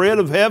it the bread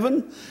of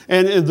heaven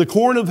and the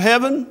corn of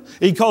heaven.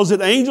 He calls it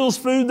angels'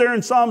 food there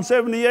in Psalm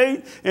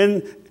 78.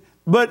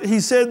 But he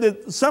said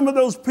that some of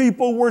those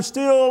people were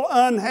still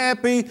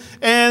unhappy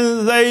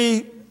and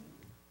they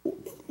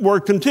were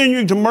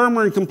continuing to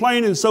murmur and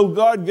complain, and so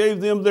God gave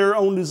them their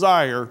own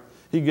desire.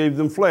 He gave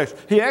them flesh.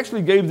 He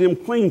actually gave them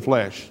clean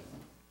flesh.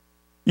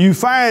 You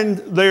find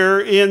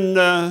there in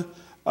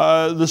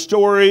the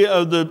story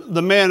of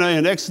the manna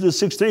in Exodus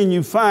 16,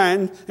 you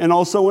find, and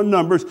also in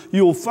Numbers,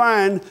 you'll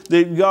find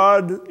that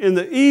God in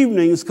the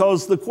evenings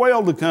caused the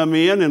quail to come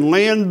in and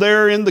land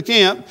there in the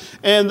camp,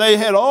 and they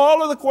had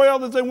all of the quail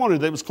that they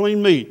wanted. It was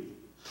clean meat.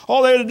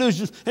 All they had to do is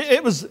just,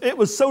 it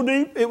was so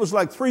deep, it was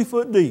like 3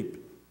 foot deep.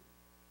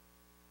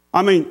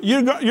 I mean,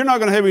 you're not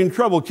going to have any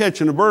trouble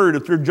catching a bird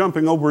if they're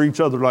jumping over each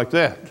other like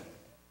that.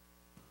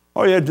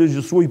 All you have to do is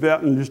just sweep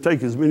out and just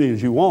take as many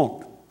as you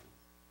want.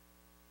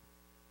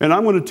 And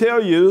I'm going to tell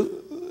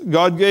you,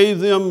 God gave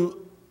them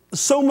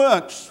so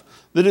much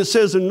that it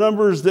says in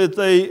Numbers that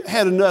they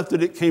had enough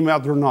that it came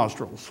out their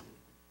nostrils.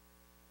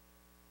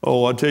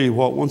 Oh, I tell you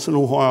what, once in a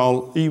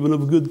while, even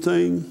of a good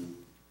thing,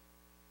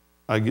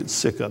 I get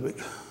sick of it.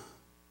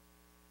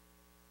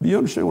 Do you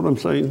understand what I'm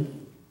saying?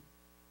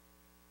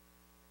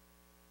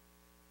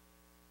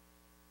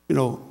 You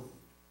know,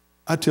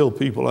 I tell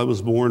people I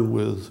was born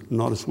with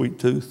not a sweet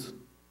tooth,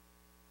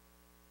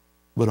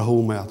 but a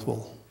whole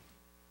mouthful.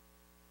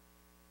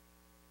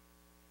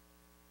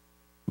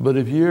 But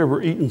if you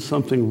ever eaten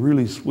something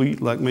really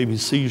sweet, like maybe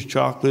See's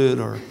chocolate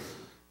or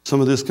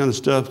some of this kind of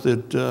stuff,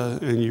 that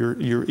and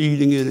you're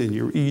eating it and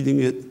you're eating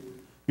it,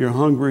 you're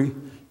hungry,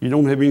 you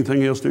don't have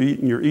anything else to eat,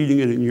 and you're eating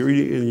it and you're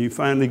eating it, and you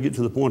finally get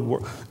to the point where,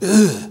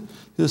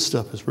 this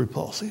stuff is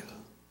repulsive.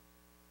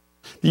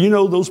 Do you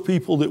know those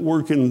people that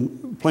work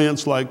in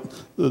plants like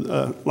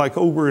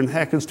over in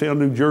Hackettstown,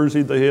 New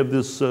Jersey, they have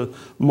this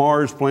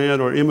Mars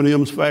plant or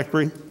M&M's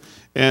factory?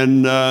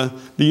 And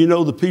do you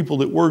know the people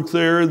that work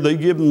there, they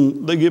give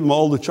them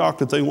all the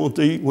chocolate they want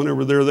to eat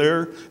whenever they're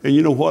there? And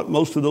you know what?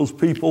 Most of those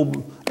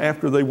people,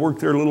 after they work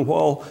there a little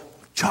while,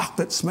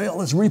 chocolate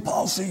smell is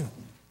repulsive.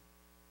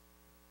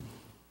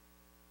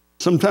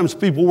 Sometimes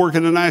people work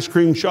in an ice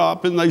cream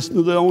shop and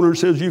the owner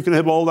says you can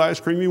have all the ice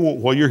cream you want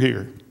while you're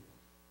here.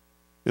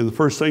 And the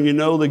first thing you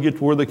know, they get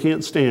to where they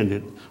can't stand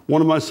it.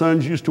 One of my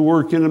sons used to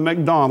work in a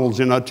McDonald's,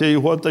 and I tell you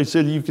what, they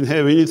said you can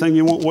have anything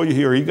you want while you're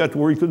here. He got to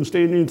where he couldn't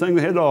stand anything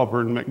they had to offer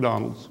in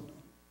McDonald's.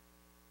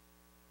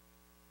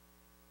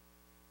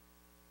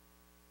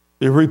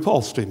 It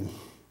repulsed him.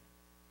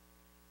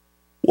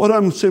 What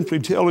I'm simply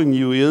telling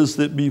you is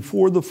that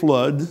before the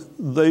flood,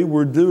 they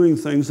were doing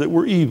things that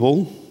were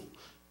evil.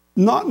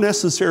 Not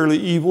necessarily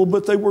evil,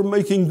 but they were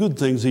making good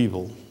things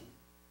evil.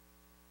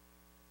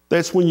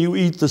 That's when you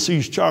eat the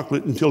See's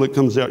chocolate until it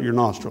comes out your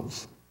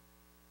nostrils.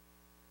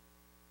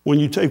 When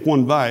you take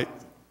one bite,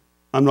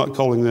 I'm not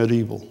calling that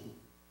evil.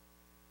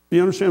 Do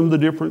you understand the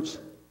difference?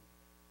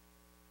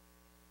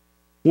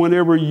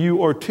 Whenever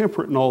you are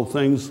temperate in all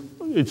things,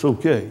 it's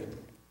okay.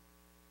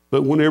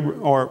 But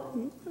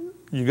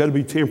you got to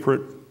be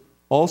temperate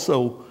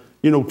also.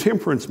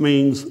 Temperance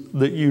means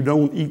that you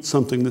don't eat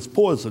something that's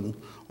poison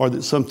or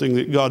that's something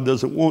that God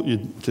doesn't want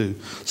you to.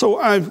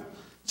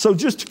 So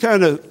just to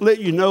kind of let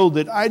you know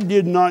that I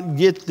did not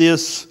get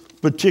this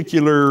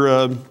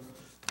particular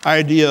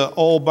idea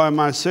all by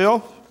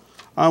myself.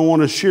 I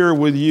want to share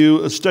with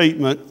you a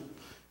statement.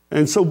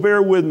 And so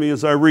bear with me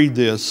as I read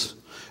this.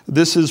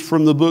 This is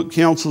from the book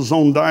Counsels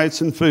on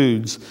Diets and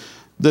Foods.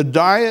 The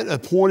diet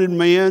appointed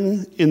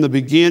man in the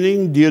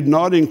beginning did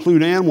not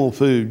include animal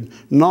food,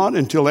 not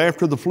until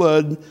after the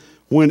flood,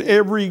 when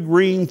every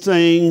green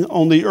thing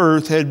on the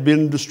earth had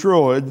been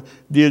destroyed,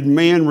 did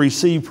man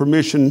receive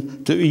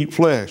permission to eat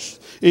flesh.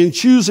 In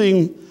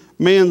choosing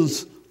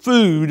man's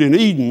food in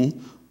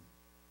Eden,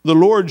 the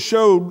Lord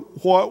showed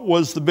what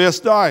was the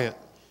best diet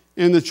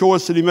in the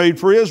choice that he made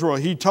for Israel.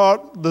 He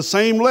taught the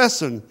same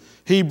lesson.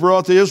 He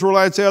brought the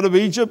Israelites out of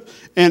Egypt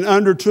and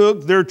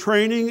undertook their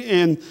training,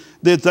 and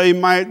that they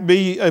might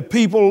be a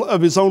people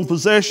of his own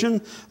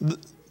possession.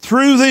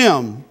 Through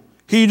them,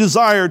 he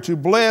desired to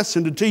bless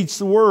and to teach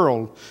the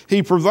world.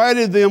 He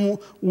provided them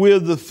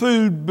with the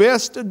food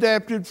best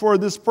adapted for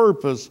this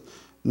purpose,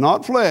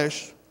 not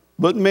flesh,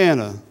 but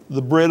manna,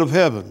 the bread of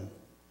heaven.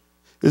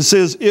 It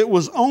says, it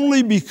was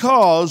only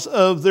because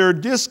of their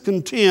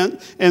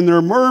discontent and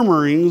their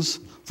murmurings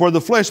for the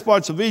flesh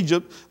pots of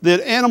Egypt that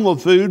animal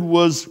food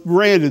was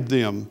granted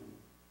them.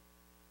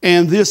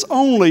 And this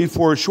only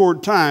for a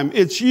short time.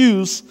 Its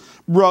use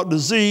brought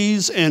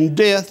disease and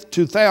death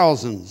to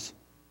thousands.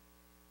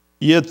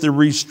 Yet the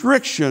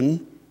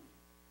restriction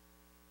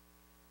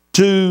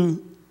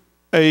to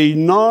a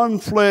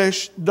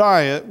non-flesh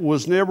diet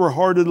was never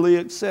heartily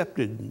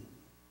accepted.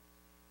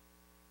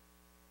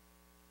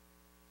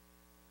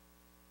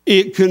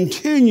 It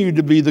continued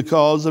to be the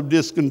cause of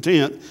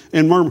discontent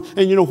and murmur.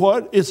 And you know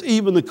what? It's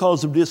even the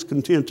cause of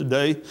discontent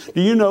today.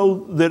 Do you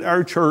know that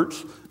our church,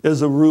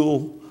 as a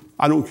rule,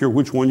 I don't care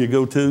which one you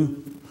go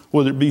to,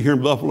 whether it be here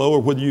in Buffalo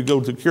or whether you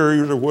go to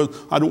Carriers or whether,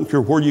 I don't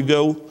care where you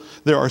go,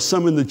 there are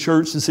some in the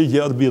church that say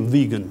you ought to be a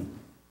vegan.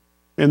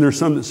 And there's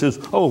some that says,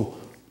 oh,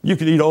 you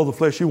can eat all the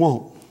flesh you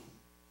want.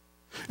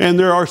 And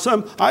there are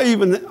some, I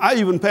even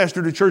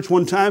pastored a church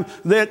one time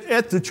that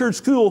at the church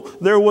school,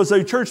 there was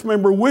a church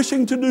member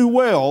wishing to do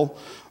well,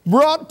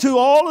 brought to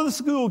all of the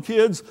school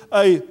kids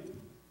a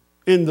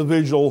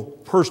individual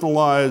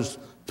personalized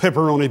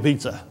pepperoni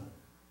pizza.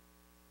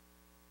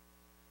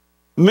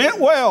 Meant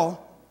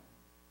well,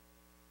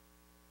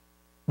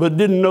 but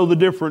didn't know the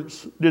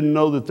difference, didn't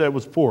know that that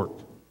was pork.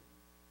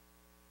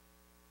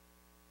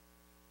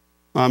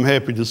 I'm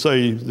happy to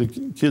say the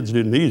kids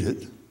didn't eat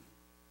it.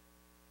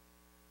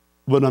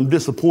 But I'm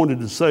disappointed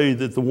to say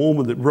that the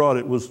woman that brought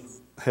it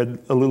had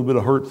a little bit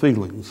of hurt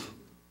feelings.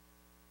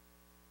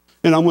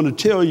 And I'm going to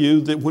tell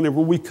you that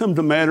whenever we come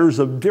to matters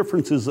of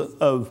differences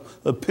of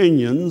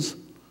opinions,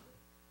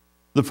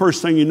 the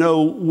first thing you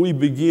know, we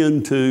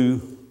begin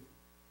to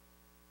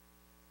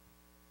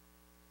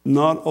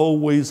not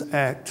always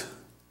act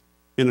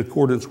in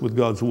accordance with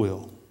God's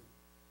will.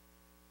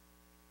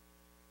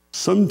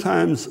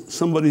 Sometimes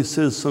somebody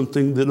says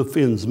something that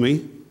offends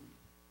me,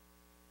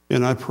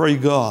 and I pray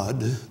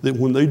God that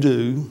when they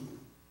do,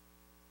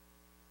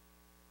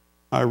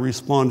 I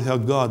respond how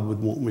God would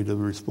want me to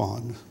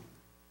respond.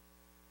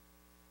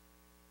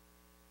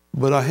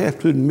 But I have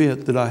to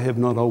admit that I have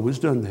not always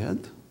done that,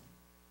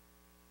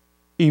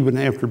 even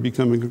after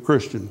becoming a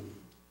Christian.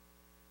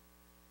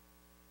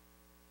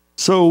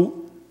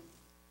 So,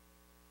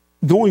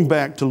 going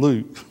back to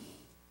Luke,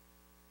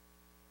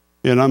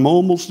 and I'm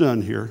almost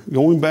done here,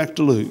 going back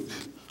to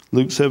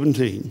Luke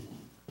 17.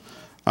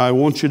 I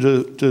want you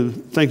to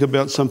think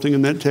about something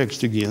in that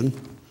text again.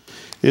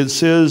 It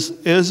says,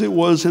 as it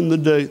was in the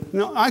day.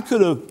 Now, I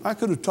could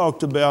have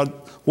talked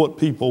about what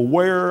people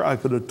wear. I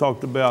could have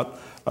talked about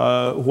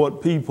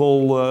what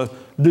people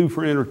do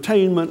for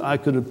entertainment. I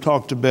could have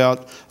talked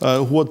about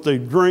what they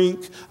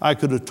drink. I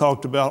could have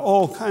talked about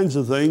all kinds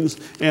of things.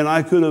 And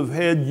I could have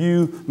had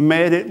you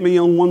mad at me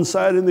on one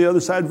side and the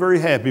other side very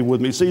happy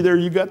with me. See, there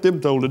you got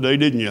them told today,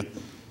 didn't you?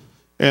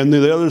 And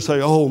the others say,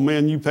 oh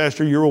man, you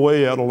pastor, you're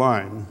way out of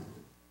line.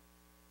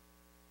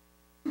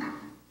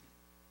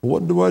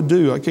 What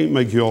do? I can't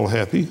make you all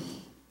happy.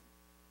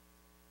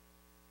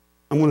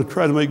 I'm going to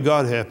try to make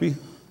God happy.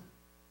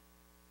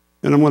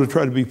 And I'm going to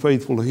try to be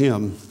faithful to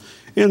him.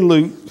 In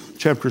Luke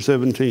chapter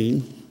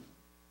 17,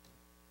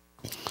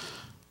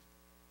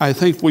 I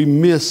think we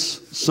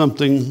miss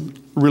something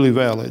really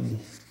valid.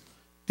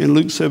 In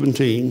Luke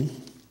 17,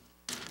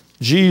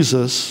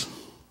 Jesus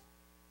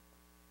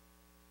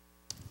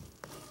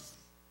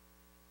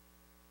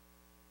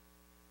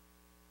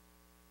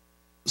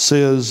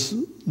says,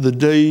 the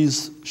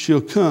days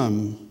shall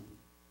come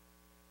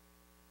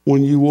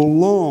when you will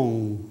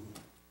long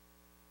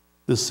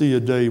to see a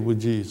day with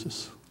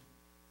Jesus.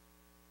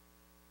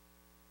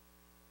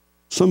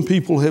 Some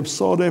people have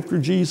sought after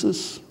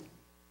Jesus,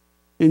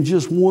 and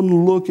just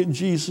one look at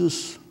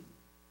Jesus,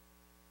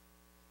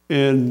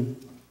 and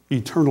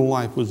eternal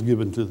life was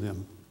given to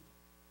them.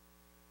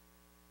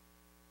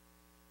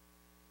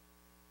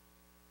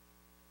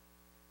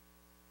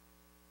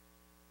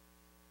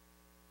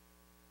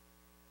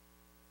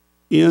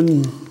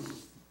 In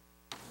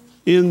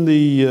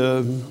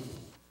the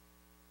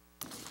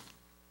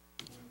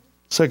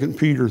 2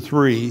 Peter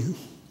 3,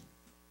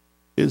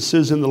 it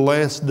says, in the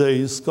last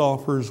days,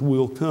 scoffers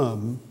will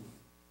come.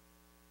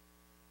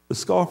 The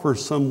scoffer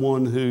is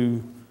someone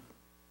who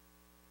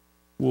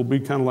will be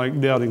kind of like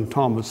doubting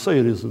Thomas. Say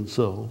it isn't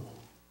so.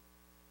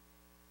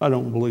 I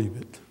don't believe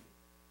it.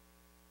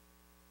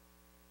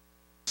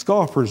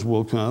 Scoffers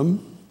will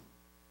come.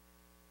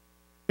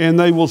 And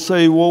they will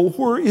say, well,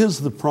 where is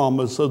the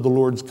promise of the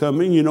Lord's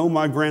coming? You know,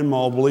 my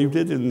grandma believed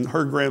it, and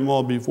her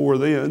grandma before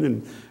then,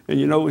 and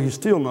you know, he's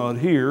still not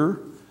here.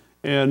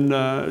 And,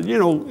 you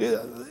know,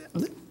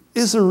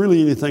 is there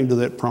really anything to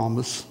that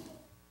promise?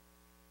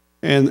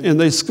 And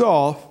they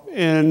scoff,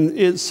 and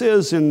it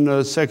says in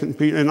 2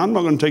 Peter, and I'm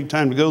not going to take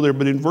time to go there,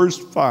 but in verse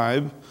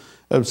 5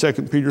 of 2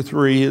 Peter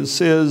 3, it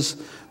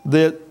says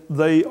that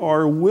they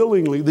are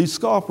willingly, these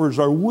scoffers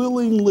are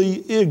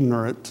willingly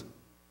ignorant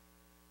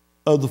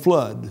of the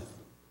flood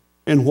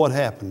and what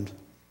happened.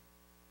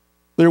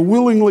 They're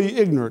willingly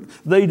ignorant.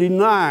 They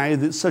deny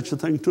that such a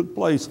thing took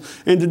place.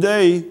 And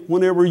today,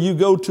 whenever you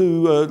go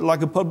to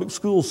like a public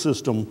school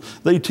system,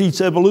 they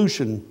teach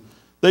evolution.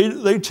 They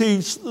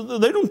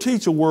don't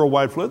teach a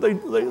worldwide flood.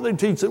 They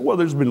teach that, well,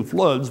 there's been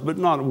floods, but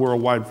not a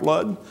worldwide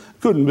flood.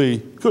 Couldn't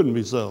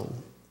be so.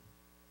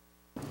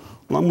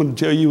 Well, I'm going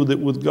to tell you that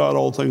with God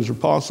all things are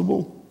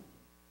possible.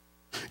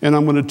 And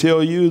I'm going to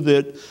tell you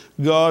that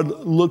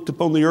God looked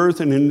upon the earth,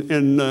 and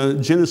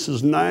in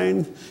Genesis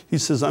 9, he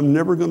says, I'm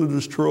never going to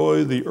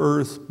destroy the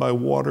earth by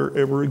water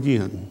ever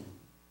again.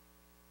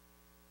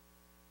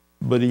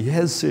 But he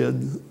has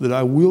said that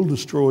I will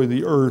destroy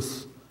the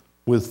earth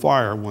with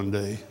fire one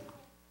day.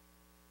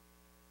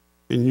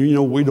 And you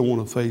know we don't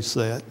want to face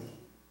that.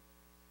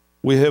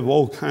 We have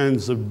all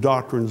kinds of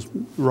doctrines.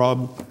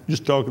 Rob,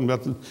 just talking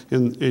about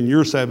in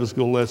your Sabbath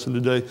school lesson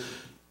today,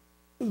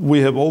 we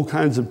have all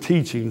kinds of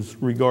teachings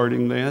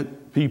regarding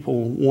that.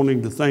 People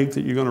wanting to think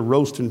that you're going to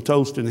roast and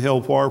toast in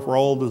hellfire for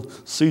all the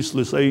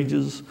ceaseless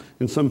ages.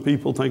 And some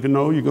people thinking,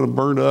 no, you're going to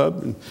burn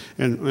up.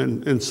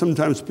 And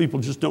sometimes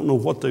people just don't know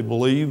what they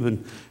believe.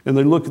 And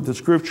they look at the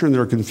scripture and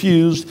they're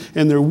confused.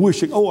 And they're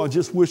wishing, I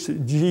just wish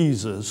that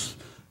Jesus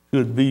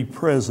could be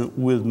present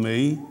with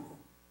me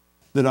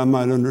that I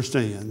might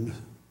understand.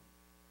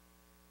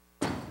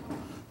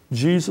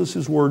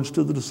 Jesus' words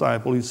to the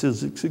disciple, he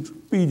says, it's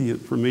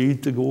expedient for me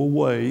to go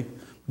away,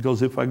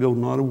 because if I go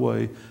not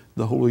away,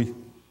 the Holy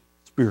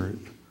Spirit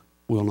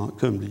will not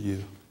come to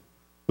you.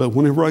 But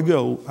whenever I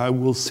go, I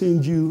will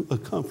send you a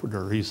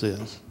comforter, he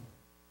says.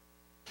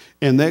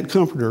 And that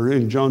comforter,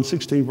 in John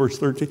 16, verse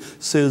 13,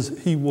 says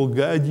he will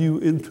guide you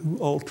into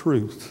all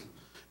truth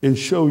and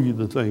show you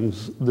the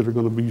things that are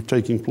going to be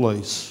taking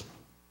place.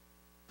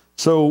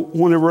 So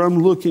whenever I'm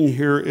looking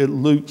here at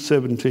Luke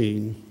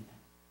 17,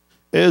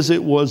 as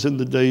it was in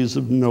the days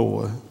of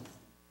Noah,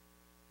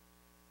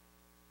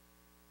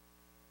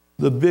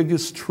 the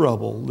biggest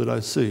trouble that I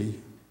see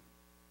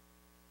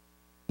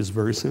is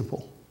very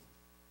simple.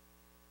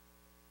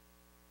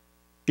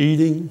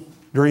 Eating,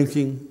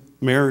 drinking,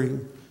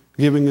 marrying,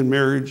 giving in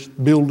marriage,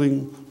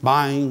 building,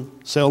 buying,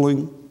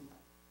 selling.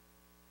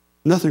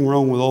 Nothing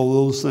wrong with all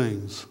those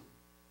things,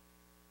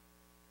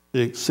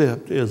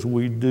 except as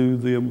we do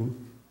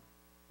them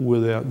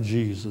without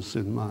Jesus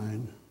in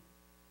mind.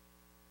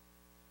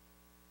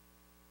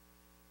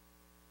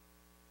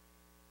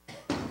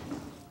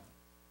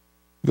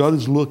 God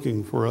is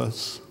looking for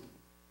us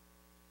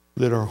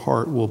that our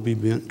heart will be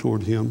bent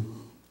toward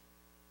him.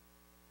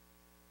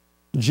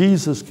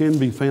 Jesus can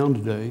be found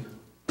today.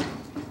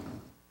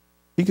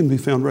 He can be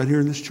found right here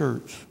in this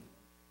church.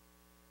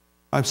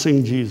 I've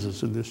seen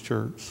Jesus in this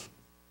church.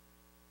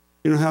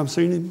 You know how I've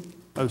seen him?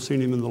 I've seen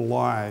him in the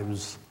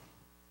lives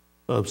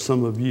of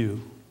some of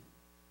you,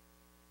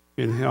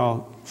 and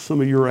how some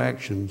of your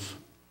actions.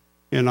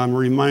 And I'm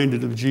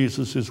reminded of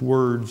Jesus'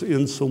 words,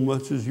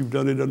 insomuch as you've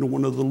done it unto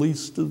one of the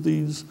least of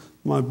these,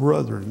 my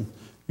brethren,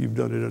 you've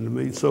done it unto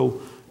me.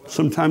 So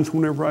sometimes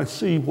whenever I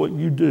see what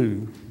you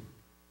do,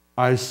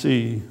 I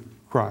see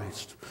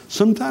Christ.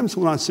 Sometimes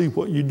when I see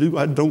what you do,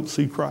 I don't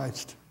see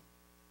Christ.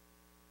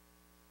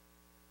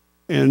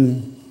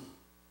 And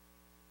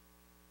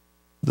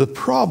the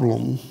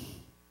problem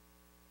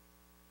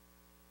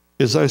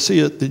as I see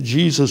it, that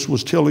Jesus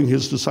was telling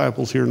his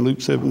disciples here in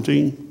Luke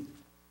 17.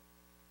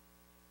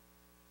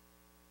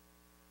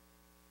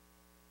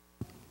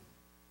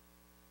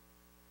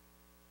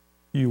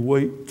 You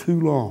wait too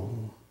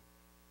long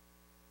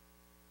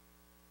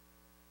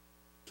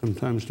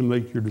sometimes to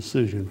make your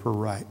decision for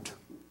right.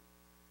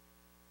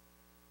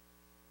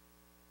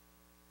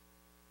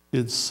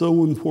 It's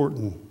so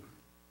important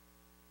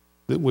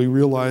that we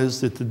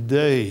realize that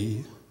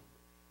today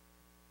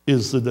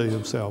is the day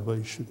of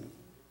salvation.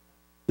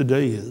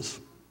 Today is.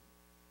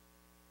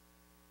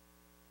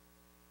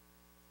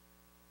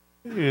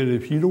 And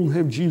if you don't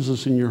have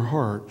Jesus in your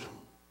heart,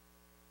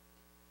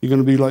 you're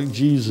going to be like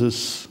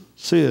Jesus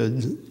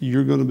said,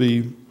 you're going to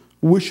be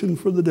wishing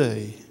for the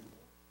day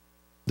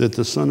that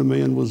the Son of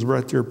Man was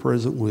right there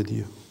present with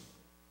you.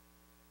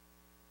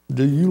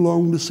 Do you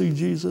long to see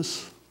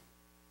Jesus?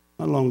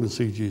 I long to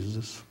see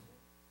Jesus.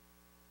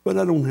 But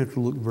I don't have to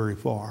look very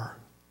far,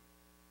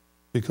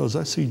 because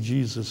I see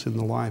Jesus in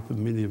the life of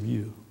many of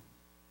you.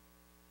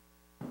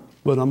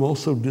 But I'm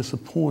also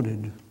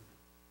disappointed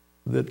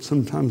that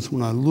sometimes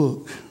when I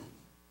look,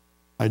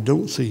 I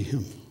don't see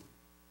him.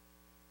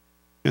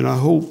 And I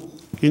hope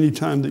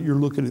anytime that you're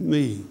looking at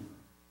me,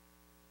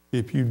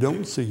 if you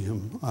don't see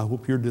him, I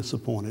hope you're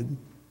disappointed.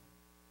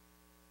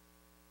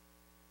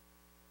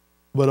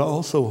 But I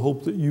also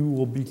hope that you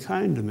will be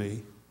kind to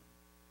me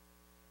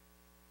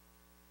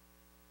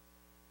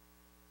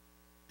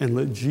and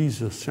let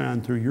Jesus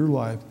shine through your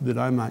life, that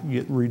I might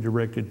get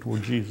redirected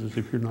toward Jesus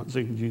if you're not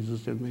seeing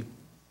Jesus in me.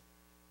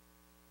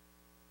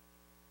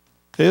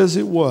 As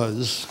it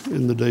was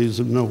in the days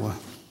of Noah.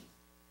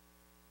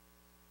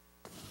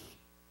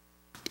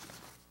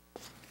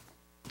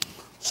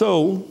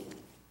 So,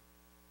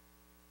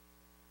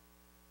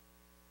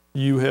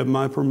 you have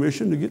my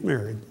permission to get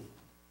married.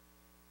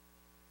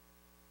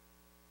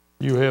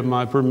 You have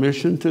my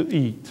permission to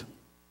eat.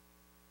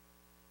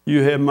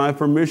 You have my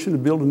permission to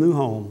build a new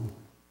home.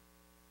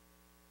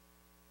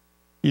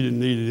 You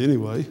didn't need it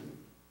anyway.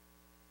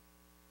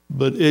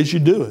 But as you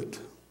do it,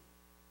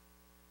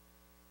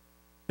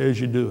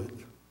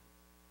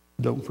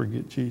 don't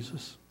forget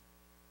Jesus.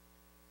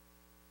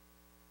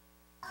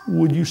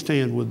 Would you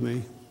stand with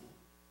me?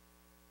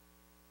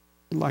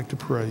 I'd like to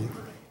pray.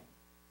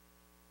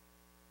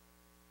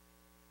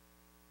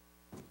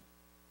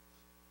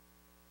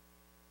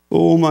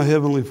 Oh, my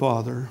Heavenly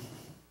Father,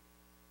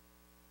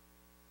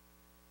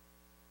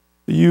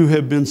 you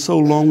have been so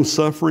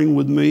long-suffering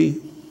with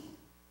me.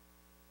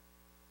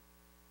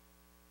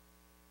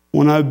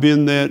 When I've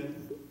been that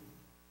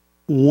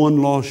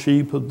one lost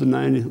sheep of the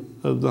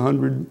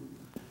 100,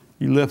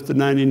 you left the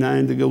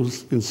 99 to go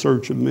in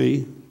search of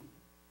me.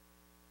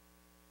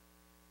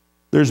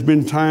 There's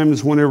been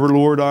times whenever,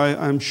 Lord,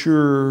 I'm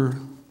sure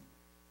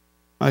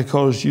I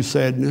caused you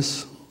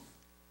sadness.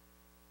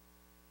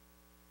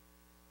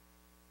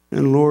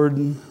 And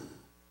Lord,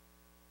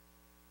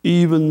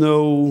 even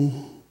though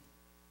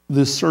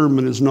this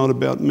sermon is not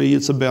about me,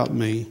 it's about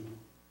me.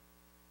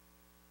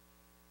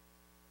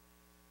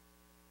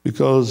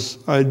 Because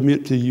I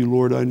admit to you,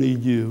 Lord, I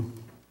need you.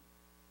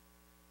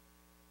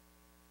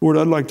 Lord,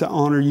 I'd like to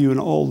honor you in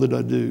all that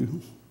I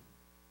do.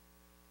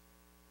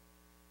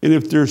 And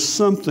if there's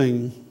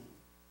something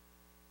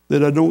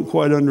that I don't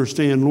quite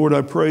understand, Lord,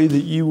 I pray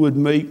that you would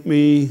make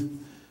me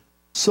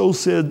so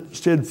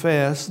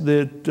steadfast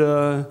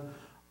that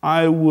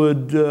I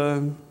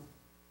would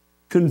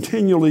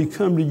continually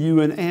come to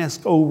you and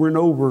ask over and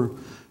over,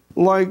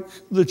 like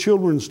the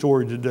children's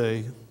story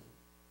today.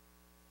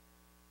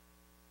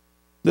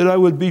 That I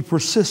would be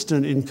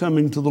persistent in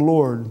coming to the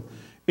Lord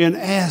and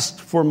ask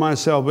for my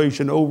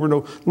salvation over and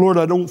over. Lord,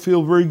 I don't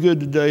feel very good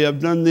today. I've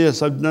done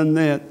this, I've done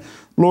that.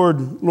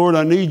 Lord,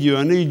 I need you,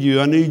 and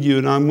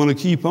I'm going to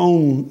keep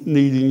on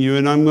needing you,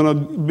 and I'm going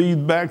to be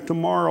back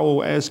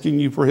tomorrow asking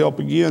you for help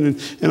again,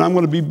 and I'm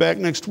going to be back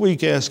next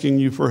week asking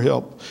you for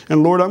help.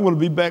 And Lord, I'm going to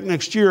be back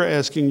next year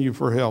asking you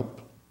for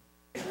help.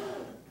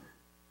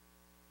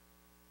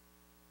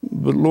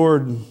 But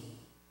Lord,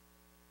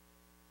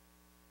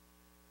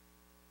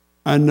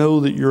 I know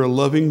that you're a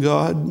loving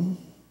God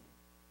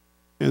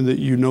and that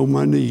you know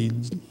my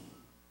needs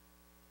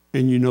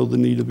and you know the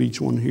need of each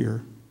one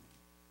here.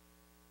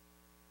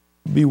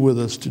 Be with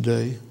us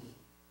today,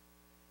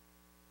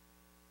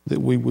 that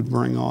we would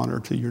bring honor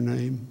to your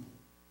name.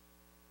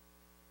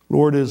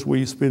 Lord, as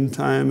we spend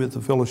time at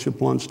the fellowship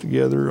lunch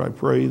together, I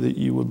pray that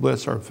you would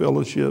bless our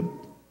fellowship.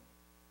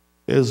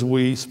 As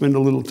we spend a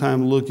little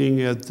time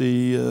looking at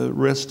the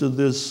rest of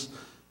this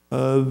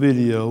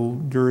video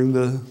during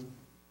the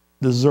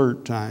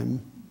dessert time,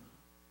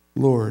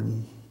 Lord,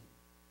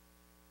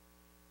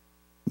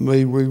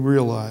 may we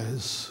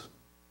realize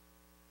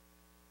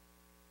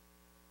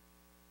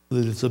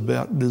that it's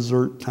about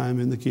dessert time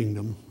in the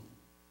kingdom.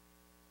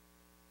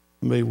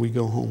 May we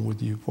go home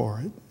with you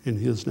for it. In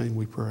his name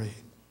we pray.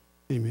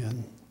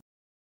 Amen.